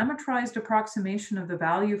parameterized approximation of the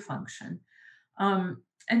value function.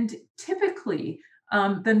 And typically,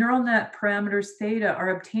 the neural net parameters theta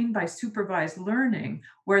are obtained by supervised learning,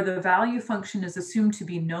 where the value function is assumed to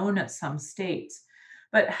be known at some states.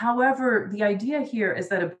 But however, the idea here is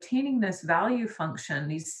that obtaining this value function,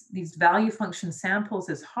 these value function samples,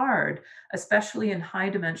 is hard, especially in high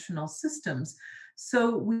dimensional systems.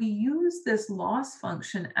 So we use this loss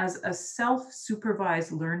function as a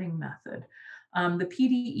self-supervised learning method. The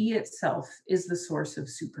PDE itself is the source of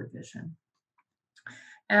supervision.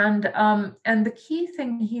 And the key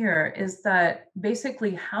thing here is that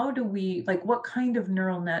basically, what kind of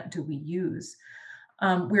neural net do we use?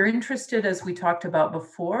 We're interested, as we talked about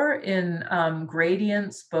before, in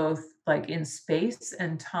gradients, both like in space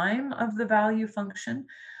and time of the value function.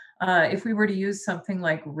 If we were to use something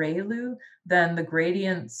like ReLU, then the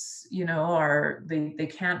gradients, they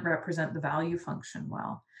can't represent the value function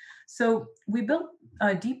well. So we built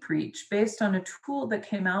DeepReach based on a tool that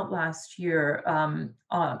came out last year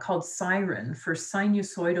called Siren for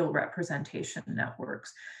sinusoidal representation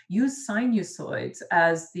networks. Use sinusoids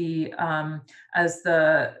as the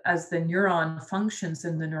neuron functions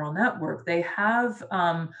in the neural network. They have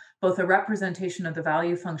both a representation of the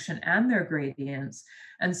value function and their gradients.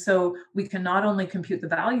 And so we can not only compute the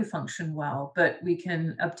value function well, but we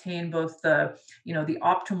can obtain both the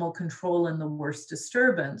optimal control and the worst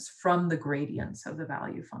disturbance from the gradients of the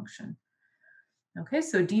value function. Okay,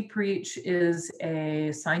 so DeepReach is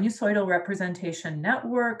a sinusoidal representation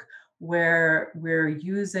network where we're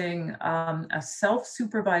using a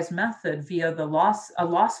self-supervised method via a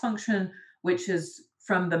loss function, which is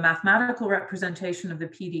from the mathematical representation of the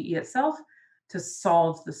PDE itself to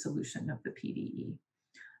solve the solution of the PDE.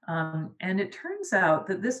 And it turns out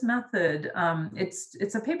that this method,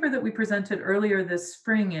 it's a paper that we presented earlier this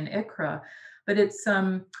spring in ICRA, but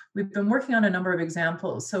we've been working on a number of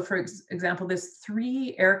examples. So for example, this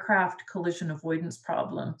 3 aircraft collision avoidance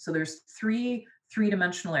problem. So there's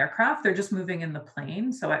three-dimensional aircraft. They're just moving in the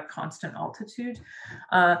plane, so at constant altitude.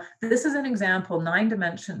 This is an example, 9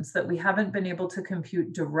 dimensions, that we haven't been able to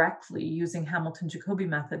compute directly using Hamilton-Jacobi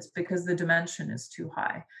methods because the dimension is too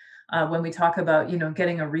high. When we talk about,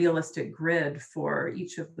 getting a realistic grid for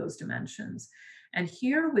each of those dimensions. And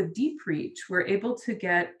here with DeepReach, we're able to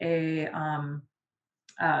get a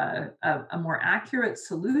more accurate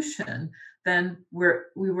solution than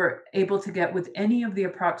we were able to get with any of the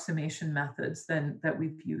approximation methods that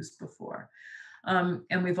we've used before.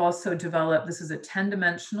 And we've also developed, this is a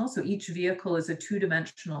 10-dimensional, so each vehicle is a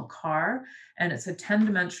 2-dimensional car, and it's a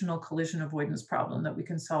 10-dimensional collision avoidance problem that we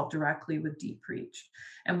can solve directly with DeepReach.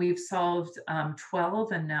 And we've solved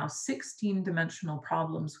 12 and now 16-dimensional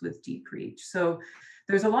problems with DeepReach. So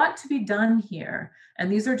there's a lot to be done here.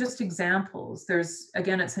 And these are just examples.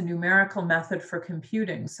 Again, it's a numerical method for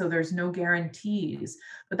computing, so there's no guarantees.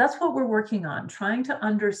 But that's what we're working on, trying to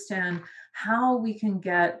understand how we can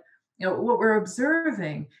get, what we're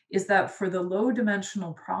observing is that for the low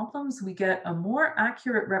dimensional problems, we get a more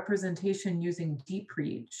accurate representation using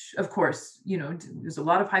DeepReach. Of course, there's a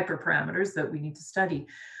lot of hyperparameters that we need to study.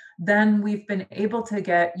 Then we've been able to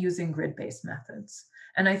get using grid-based methods.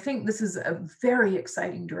 And I think this is a very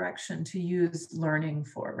exciting direction to use learning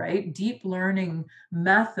for, right? Deep learning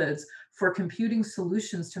methods for computing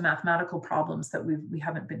solutions to mathematical problems that we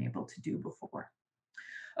haven't been able to do before.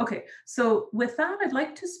 Okay, so with that, I'd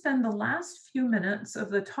like to spend the last few minutes of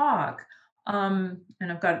the talk, and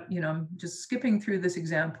I've got, I'm just skipping through this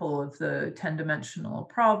example of the 10-dimensional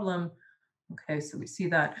problem. Okay, so we see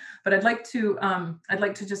that, but I'd like to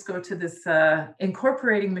just go to this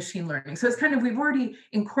incorporating machine learning. So it's kind of, we've already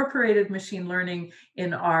incorporated machine learning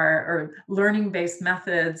in our, or learning-based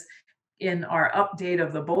methods in our update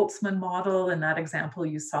of the Boltzmann model. In that example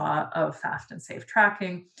you saw of fast and safe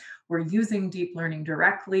tracking. We're using deep learning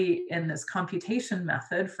directly in this computation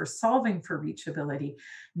method for solving for reachability.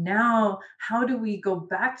 Now, how do we go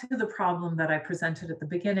back to the problem that I presented at the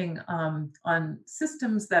beginning on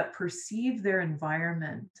systems that perceive their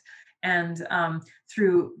environment and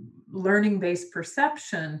through learning-based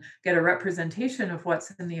perception, get a representation of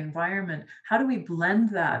what's in the environment? How do we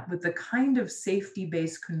blend that with the kind of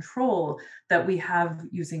safety-based control that we have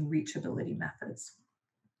using reachability methods?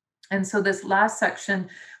 And so this last section,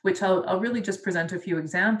 which I'll really just present a few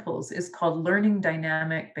examples, is called Learning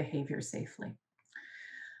Dynamic Behavior Safely.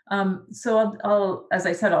 So as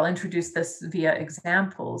I said, I'll introduce this via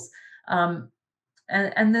examples.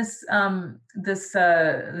 And this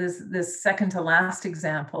second to last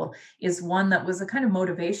example is one that was a kind of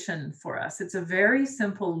motivation for us. It's a very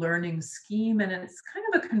simple learning scheme, and it's kind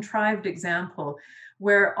of a contrived example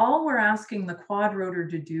where all we're asking the quad rotor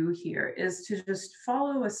to do here is to just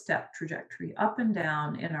follow a step trajectory up and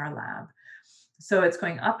down in our lab. So it's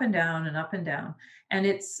going up and down and up and down. And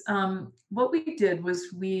it's what we did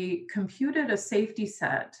was we computed a safety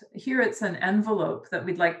set. Here it's an envelope that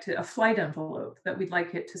we'd like to, a flight envelope that we'd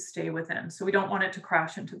like it to stay within. So we don't want it to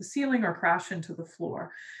crash into the ceiling or crash into the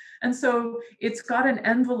floor. And so it's got an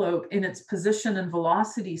envelope in its position and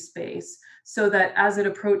velocity space so that as it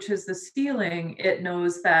approaches the ceiling, it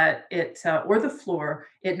knows that it, or the floor,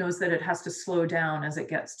 it knows that it has to slow down as it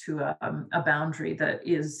gets to a boundary that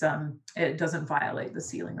is, it doesn't violate the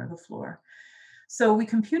ceiling or the floor. So we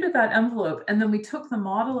computed that envelope, and then we took the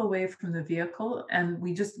model away from the vehicle and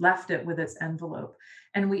we just left it with its envelope.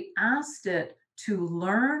 And we asked it to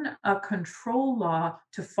learn a control law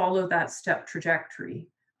to follow that step trajectory.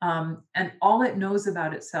 And all it knows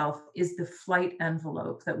about itself is the flight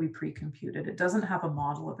envelope that we pre-computed. It doesn't have a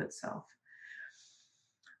model of itself.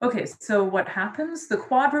 Okay, so what happens? The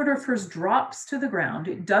quad rotor first drops to the ground.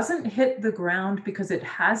 It doesn't hit the ground because it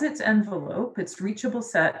has its envelope, its reachable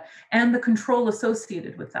set, and the control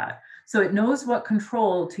associated with that. So it knows what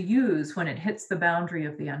control to use when it hits the boundary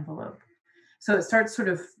of the envelope. So it starts sort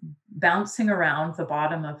of bouncing around the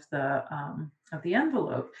bottom of the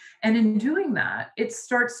envelope. And in doing that, it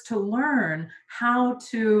starts to learn how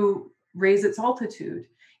to raise its altitude.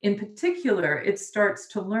 In particular, it starts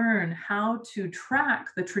to learn how to track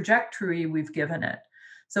the trajectory we've given it.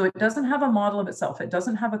 So it doesn't have a model of itself. It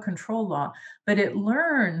doesn't have a control law, but it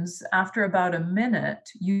learns after about a minute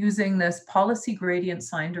using this policy gradient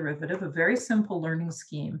sine derivative, a very simple learning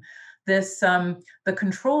scheme, this the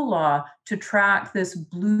control law to track this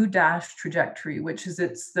blue dash trajectory, which is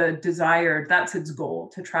the desired, that's its goal,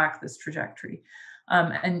 to track this trajectory.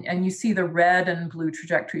 And you see the red and blue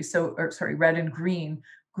trajectory, red and green.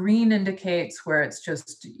 Green indicates where it's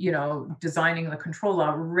just, designing the control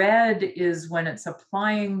law. Red is when it's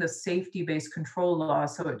applying the safety-based control law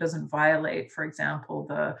so it doesn't violate, for example,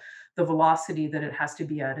 the velocity that it has to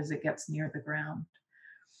be at as it gets near the ground.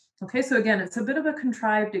 Okay, so again, it's a bit of a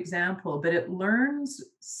contrived example, but it learns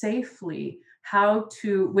safely how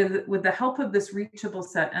to, with the help of this reachable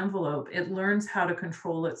set envelope, it learns how to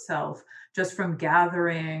control itself just from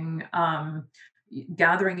gathering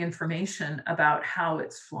information about how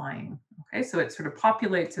it's flying. Okay, so it sort of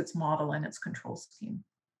populates its model and its control scheme.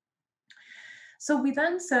 So we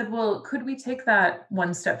then said, well, could we take that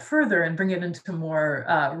one step further and bring it into more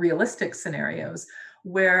realistic scenarios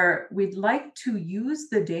where we'd like to use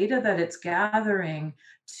the data that it's gathering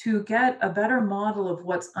to get a better model of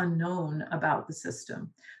what's unknown about the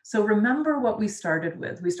system. So remember what we started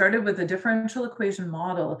with. We started with a differential equation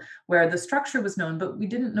model where the structure was known, but we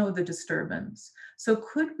didn't know the disturbance. So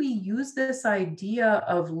could we use this idea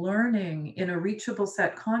of learning in a reachable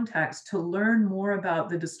set context to learn more about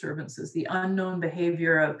the disturbances, the unknown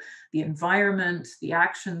behavior of the environment, the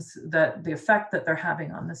actions, the effect that they're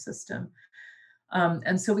having on the system?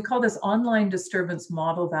 And so we call this online disturbance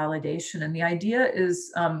model validation. And the idea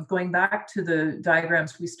is, going back to the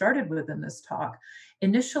diagrams we started with in this talk,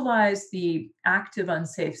 initialize the active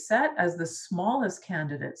unsafe set as the smallest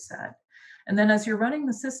candidate set. And then as you're running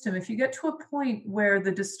the system, if you get to a point where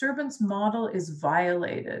the disturbance model is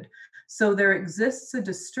violated, so there exists a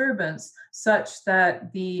disturbance such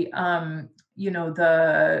that the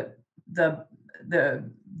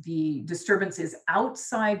disturbance is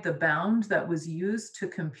outside the bound that was used to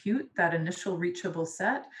compute that initial reachable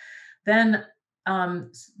set, then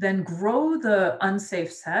grow the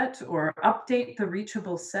unsafe set or update the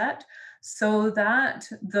reachable set so that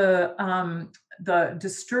the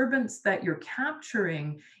disturbance that you're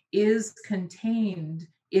capturing is contained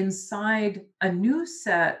inside a new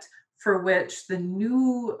set for which the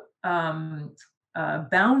new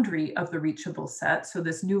boundary of the reachable set, so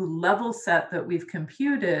this new level set that we've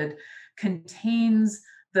computed, contains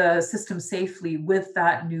the system safely with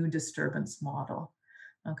that new disturbance model.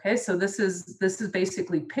 Okay, so this is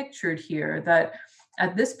basically pictured here, that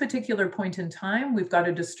at this particular point in time, we've got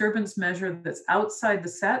a disturbance measure that's outside the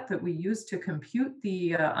set that we use to compute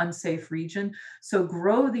the unsafe region. So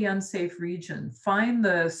grow the unsafe region, find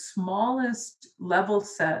the smallest level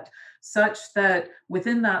set such that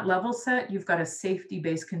within that level set, you've got a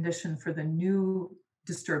safety-based condition for the new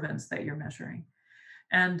disturbance that you're measuring.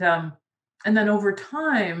 And then over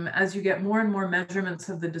time, as you get more and more measurements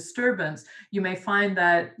of the disturbance, you may find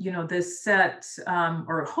that, you know, this set,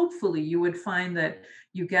 or hopefully you would find that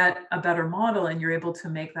you get a better model and you're able to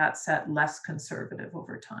make that set less conservative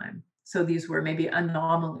over time. So these were maybe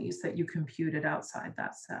anomalies that you computed outside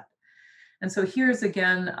that set. And so here's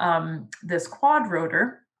again, this quad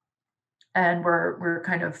rotor. And we're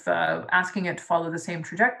kind of asking it to follow the same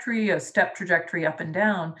trajectory, a step trajectory up and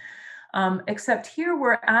down. Except here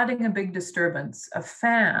we're adding a big disturbance, a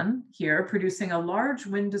fan here producing a large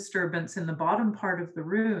wind disturbance in the bottom part of the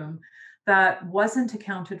room that wasn't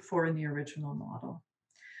accounted for in the original model.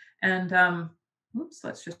 And oops,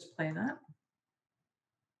 let's just play that.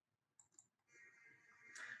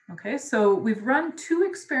 Okay, so we've run two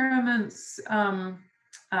experiments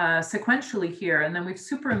sequentially here, and then we've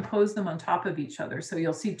superimposed them on top of each other. So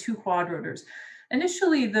you'll see two quadrotors.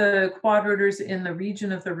 Initially, the quadrotor's in the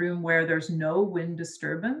region of the room where there's no wind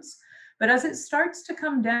disturbance, but as it starts to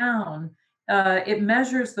come down, it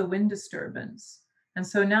measures the wind disturbance. And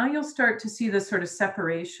so now you'll start to see this sort of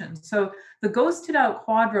separation. So the ghosted out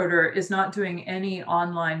quadrotor is not doing any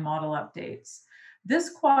online model updates.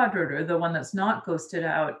 This quadrotor, the one that's not ghosted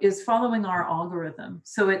out, is following our algorithm.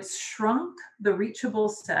 So it's shrunk the reachable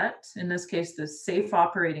set, in this case, the safe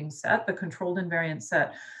operating set, the controlled invariant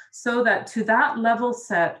set, so that to that level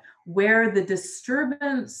set where the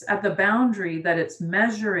disturbance at the boundary that it's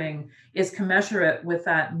measuring is commensurate with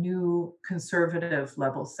that new conservative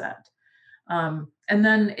level set. And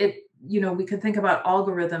then we can think about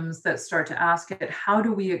algorithms that start to ask it, how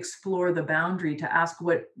do we explore the boundary to ask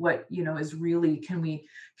what is really, can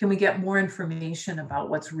we get more information about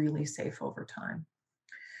what's really safe over time?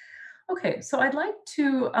 Okay, so I'd like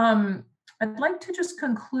to just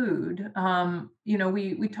conclude.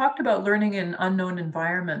 We talked about learning in unknown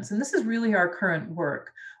environments, and this is really our current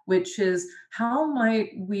work, which is how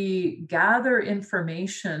might we gather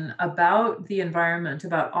information about the environment,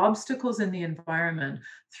 about obstacles in the environment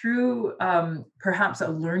through perhaps a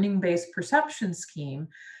learning-based perception scheme,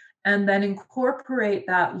 and then incorporate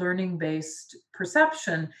that learning-based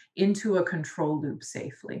perception into a control loop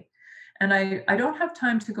safely. And I don't have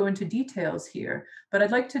time to go into details here, but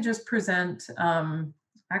I'd like to just present,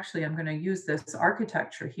 actually, I'm going to use this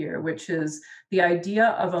architecture here, which is the idea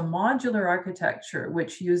of a modular architecture,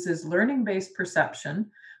 which uses learning-based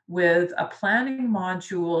perception with a planning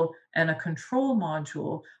module and a control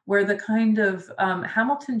module, where the kind of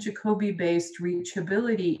Hamilton-Jacobi-based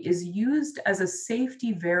reachability is used as a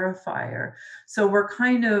safety verifier. So we're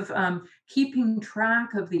kind of keeping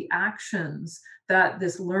track of the actions that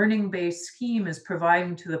this learning-based scheme is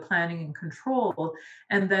providing to the planning and control,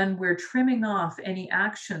 and then we're trimming off any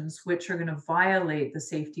actions which are going to violate the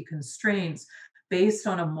safety constraints based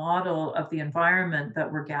on a model of the environment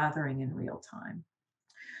that we're gathering in real time.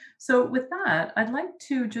 So with that, I'd like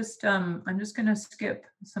to just, I'm just going to skip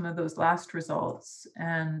some of those last results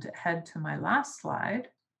and head to my last slide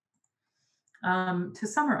to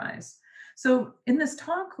summarize. So in this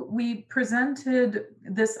talk, we presented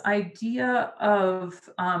this idea of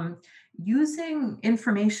using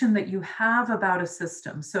information that you have about a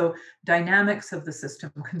system, so dynamics of the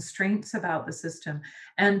system, constraints about the system,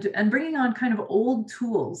 and bringing on kind of old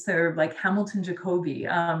tools that are like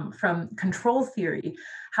Hamilton-Jacobi from control theory,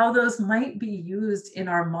 how those might be used in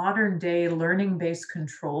our modern day learning-based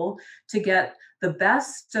control to get the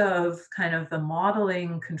best of kind of the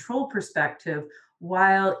modeling control perspective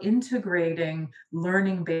while integrating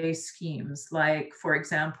learning-based schemes, like, for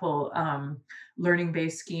example,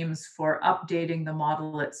 learning-based schemes for updating the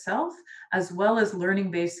model itself, as well as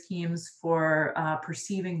learning-based schemes for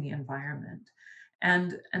perceiving the environment.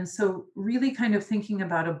 And so really kind of thinking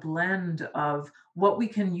about a blend of what we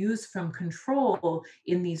can use from control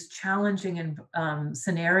in these challenging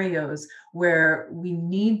scenarios where we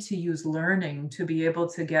need to use learning to be able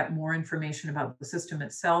to get more information about the system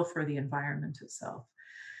itself or the environment itself.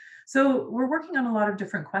 So we're working on a lot of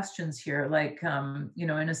different questions here, like,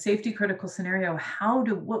 in a safety critical scenario,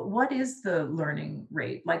 what is the learning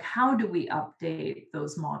rate? Like, how do we update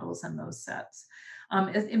those models and those sets?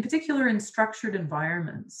 In particular in structured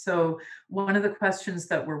environments. So one of the questions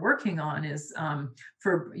that we're working on is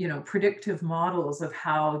for predictive models of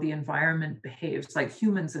how the environment behaves, like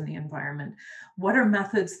humans in the environment. What are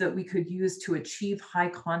methods that we could use to achieve high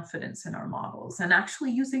confidence in our models, and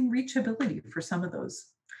actually using reachability for some of those?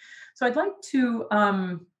 So I'd like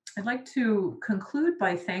to conclude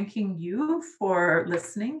by thanking you for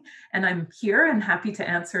listening, and I'm here and happy to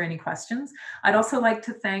answer any questions. I'd also like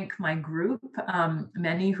to thank my group,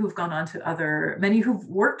 many who've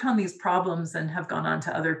worked on these problems and have gone on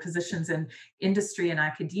to other positions in industry and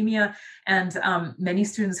academia, and many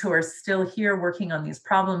students who are still here working on these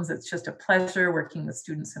problems. It's just a pleasure working with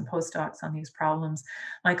students and postdocs on these problems.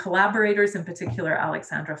 My collaborators, in particular,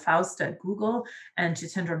 Alexandra Faust at Google and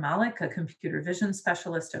Jitendra Malik, a computer vision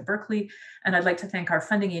specialist at Berkeley. And I'd like to thank our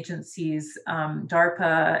funding agencies,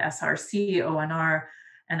 DARPA, SRC, ONR,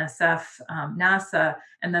 NSF, NASA,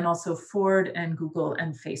 and then also Ford and Google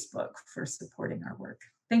and Facebook for supporting our work.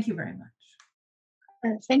 Thank you very much.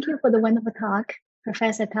 Thank you for the wonderful talk,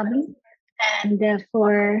 Professor Tomlin. And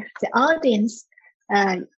for the audience,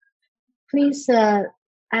 please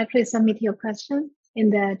actually submit your question in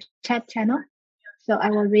the chat channel. So I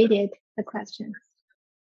will read the question.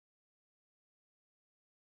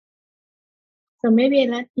 So maybe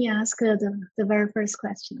let me ask the very first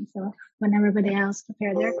question. So when everybody else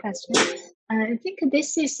prepare their question, I think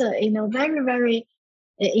this is very, very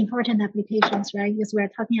important applications, right? Because we're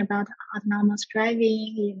talking about autonomous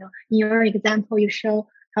driving. In your example, you show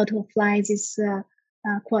how to apply this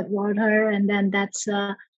quad water, and then that's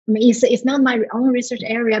it's not my own research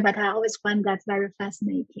area, but I always find that very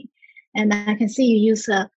fascinating. And I can see you use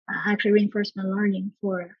actually reinforcement learning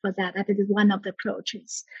for that. That is one of the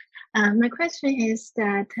approaches. My question is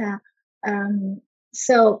that,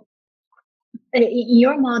 so in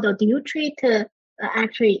your model, do you treat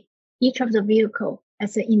actually each of the vehicle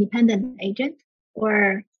as an independent agent,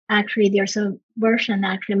 or actually there's a version,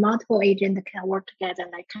 actually multiple agents that can work together,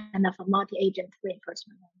 like kind of a multi-agent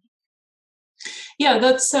reinforcement learning? Yeah,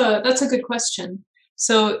 that's a good question.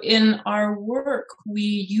 So in our work, we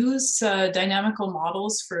use dynamical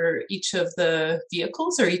models for each of the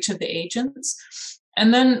vehicles or each of the agents.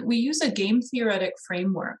 And then we use a game theoretic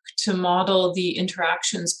framework to model the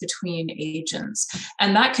interactions between agents.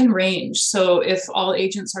 And that can range. So if all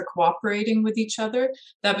agents are cooperating with each other,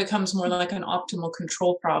 that becomes more like an optimal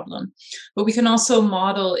control problem. But we can also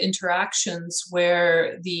model interactions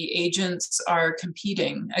where the agents are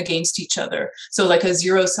competing against each other. So like a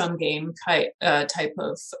zero-sum game type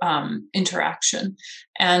of interaction.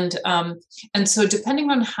 And so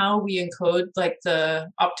depending on how we encode like the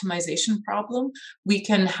optimization problem, we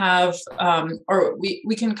can have,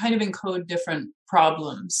 we can kind of encode different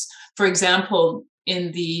problems. For example,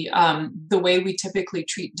 in the way we typically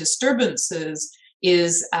treat disturbances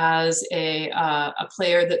is as a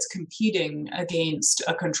player that's competing against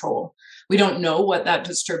a control. We don't know what that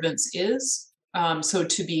disturbance is. So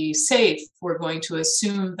to be safe, we're going to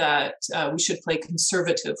assume that we should play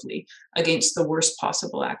conservatively against the worst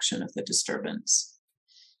possible action of the disturbance.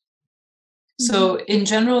 So in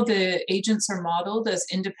general, the agents are modeled as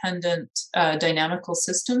independent dynamical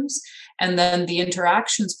systems. And then the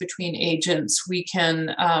interactions between agents, we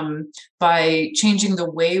can, by changing the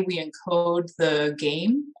way we encode the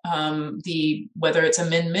game, whether it's a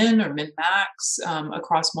min-min or min-max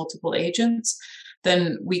across multiple agents,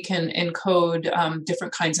 then we can encode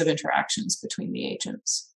different kinds of interactions between the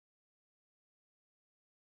agents.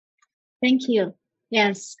 Thank you.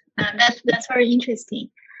 Yes, that's very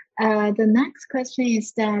interesting. The next question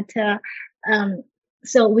is that,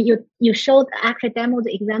 so you showed actually demoed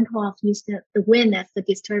the example of use the wind as the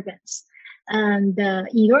disturbance. And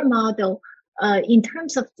in your model, in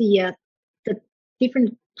terms of the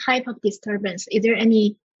different type of disturbance, is there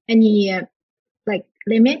any like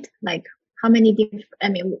limit, like how many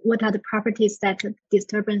what are the properties that a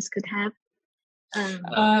disturbance could have?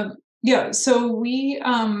 Yeah, so we've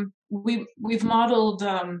modeled,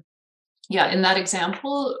 in that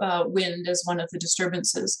example, wind is one of the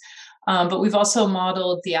disturbances, but we've also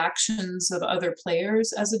modeled the actions of other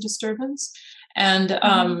players as a disturbance. And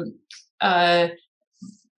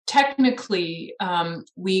technically,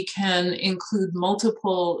 we can include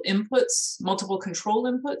multiple inputs, multiple control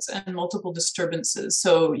inputs, and multiple disturbances.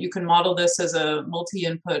 So you can model this as a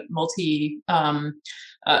multi-input, multi-input,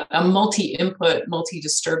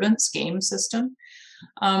 multi-disturbance game system.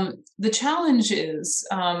 The challenge is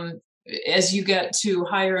as you get to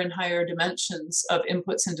higher and higher dimensions of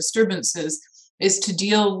inputs and disturbances, is to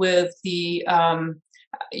deal with the,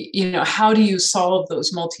 how do you solve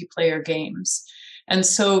those multiplayer games? And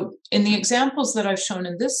so in the examples that I've shown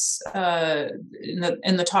in this, in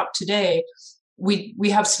the talk today, we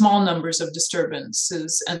have small numbers of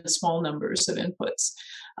disturbances and small numbers of inputs.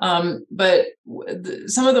 But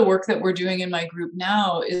some of the work that we're doing in my group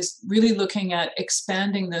now is really looking at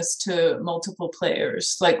expanding this to multiple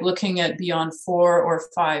players, like looking at beyond 4 or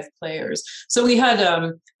 5 players. So we had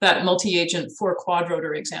that multi-agent 4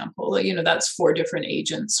 quadrotor example. That's 4 different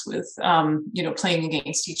agents with, playing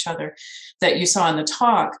against each other that you saw in the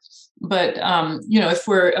talk. But if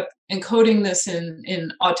we're encoding this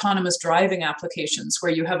in autonomous driving applications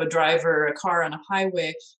where you have a driver, a car on a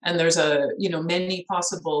highway, and there's many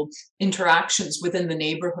possible interactions within the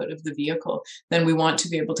neighborhood of the vehicle, then we want to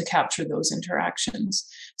be able to capture those interactions.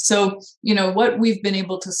 So, what we've been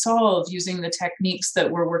able to solve using the techniques that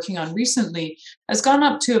we're working on recently has gone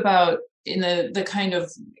up to about in the kind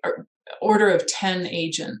of order of 10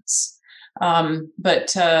 agents.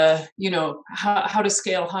 But how to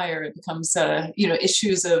scale higher, it becomes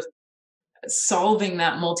issues of solving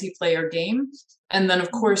that multiplayer game. And then, of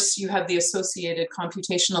course, you have the associated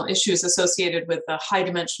computational issues associated with the high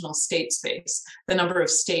dimensional state space. The number of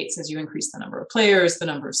states, as you increase the number of players, the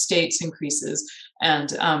number of states increases. And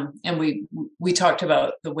we talked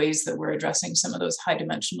about the ways that we're addressing some of those high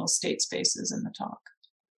dimensional state spaces in the talk.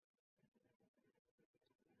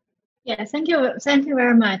 Yeah, thank you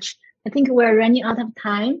very much. I think we're running out of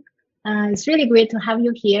time. It's really great to have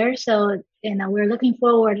you here. So, we're looking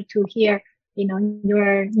forward to hear,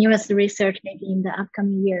 your newest research maybe in the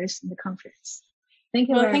upcoming years in the conference. Thank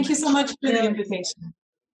you. Well, thank you so much for the invitation.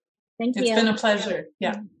 Thank you. It's been a pleasure.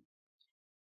 Yeah.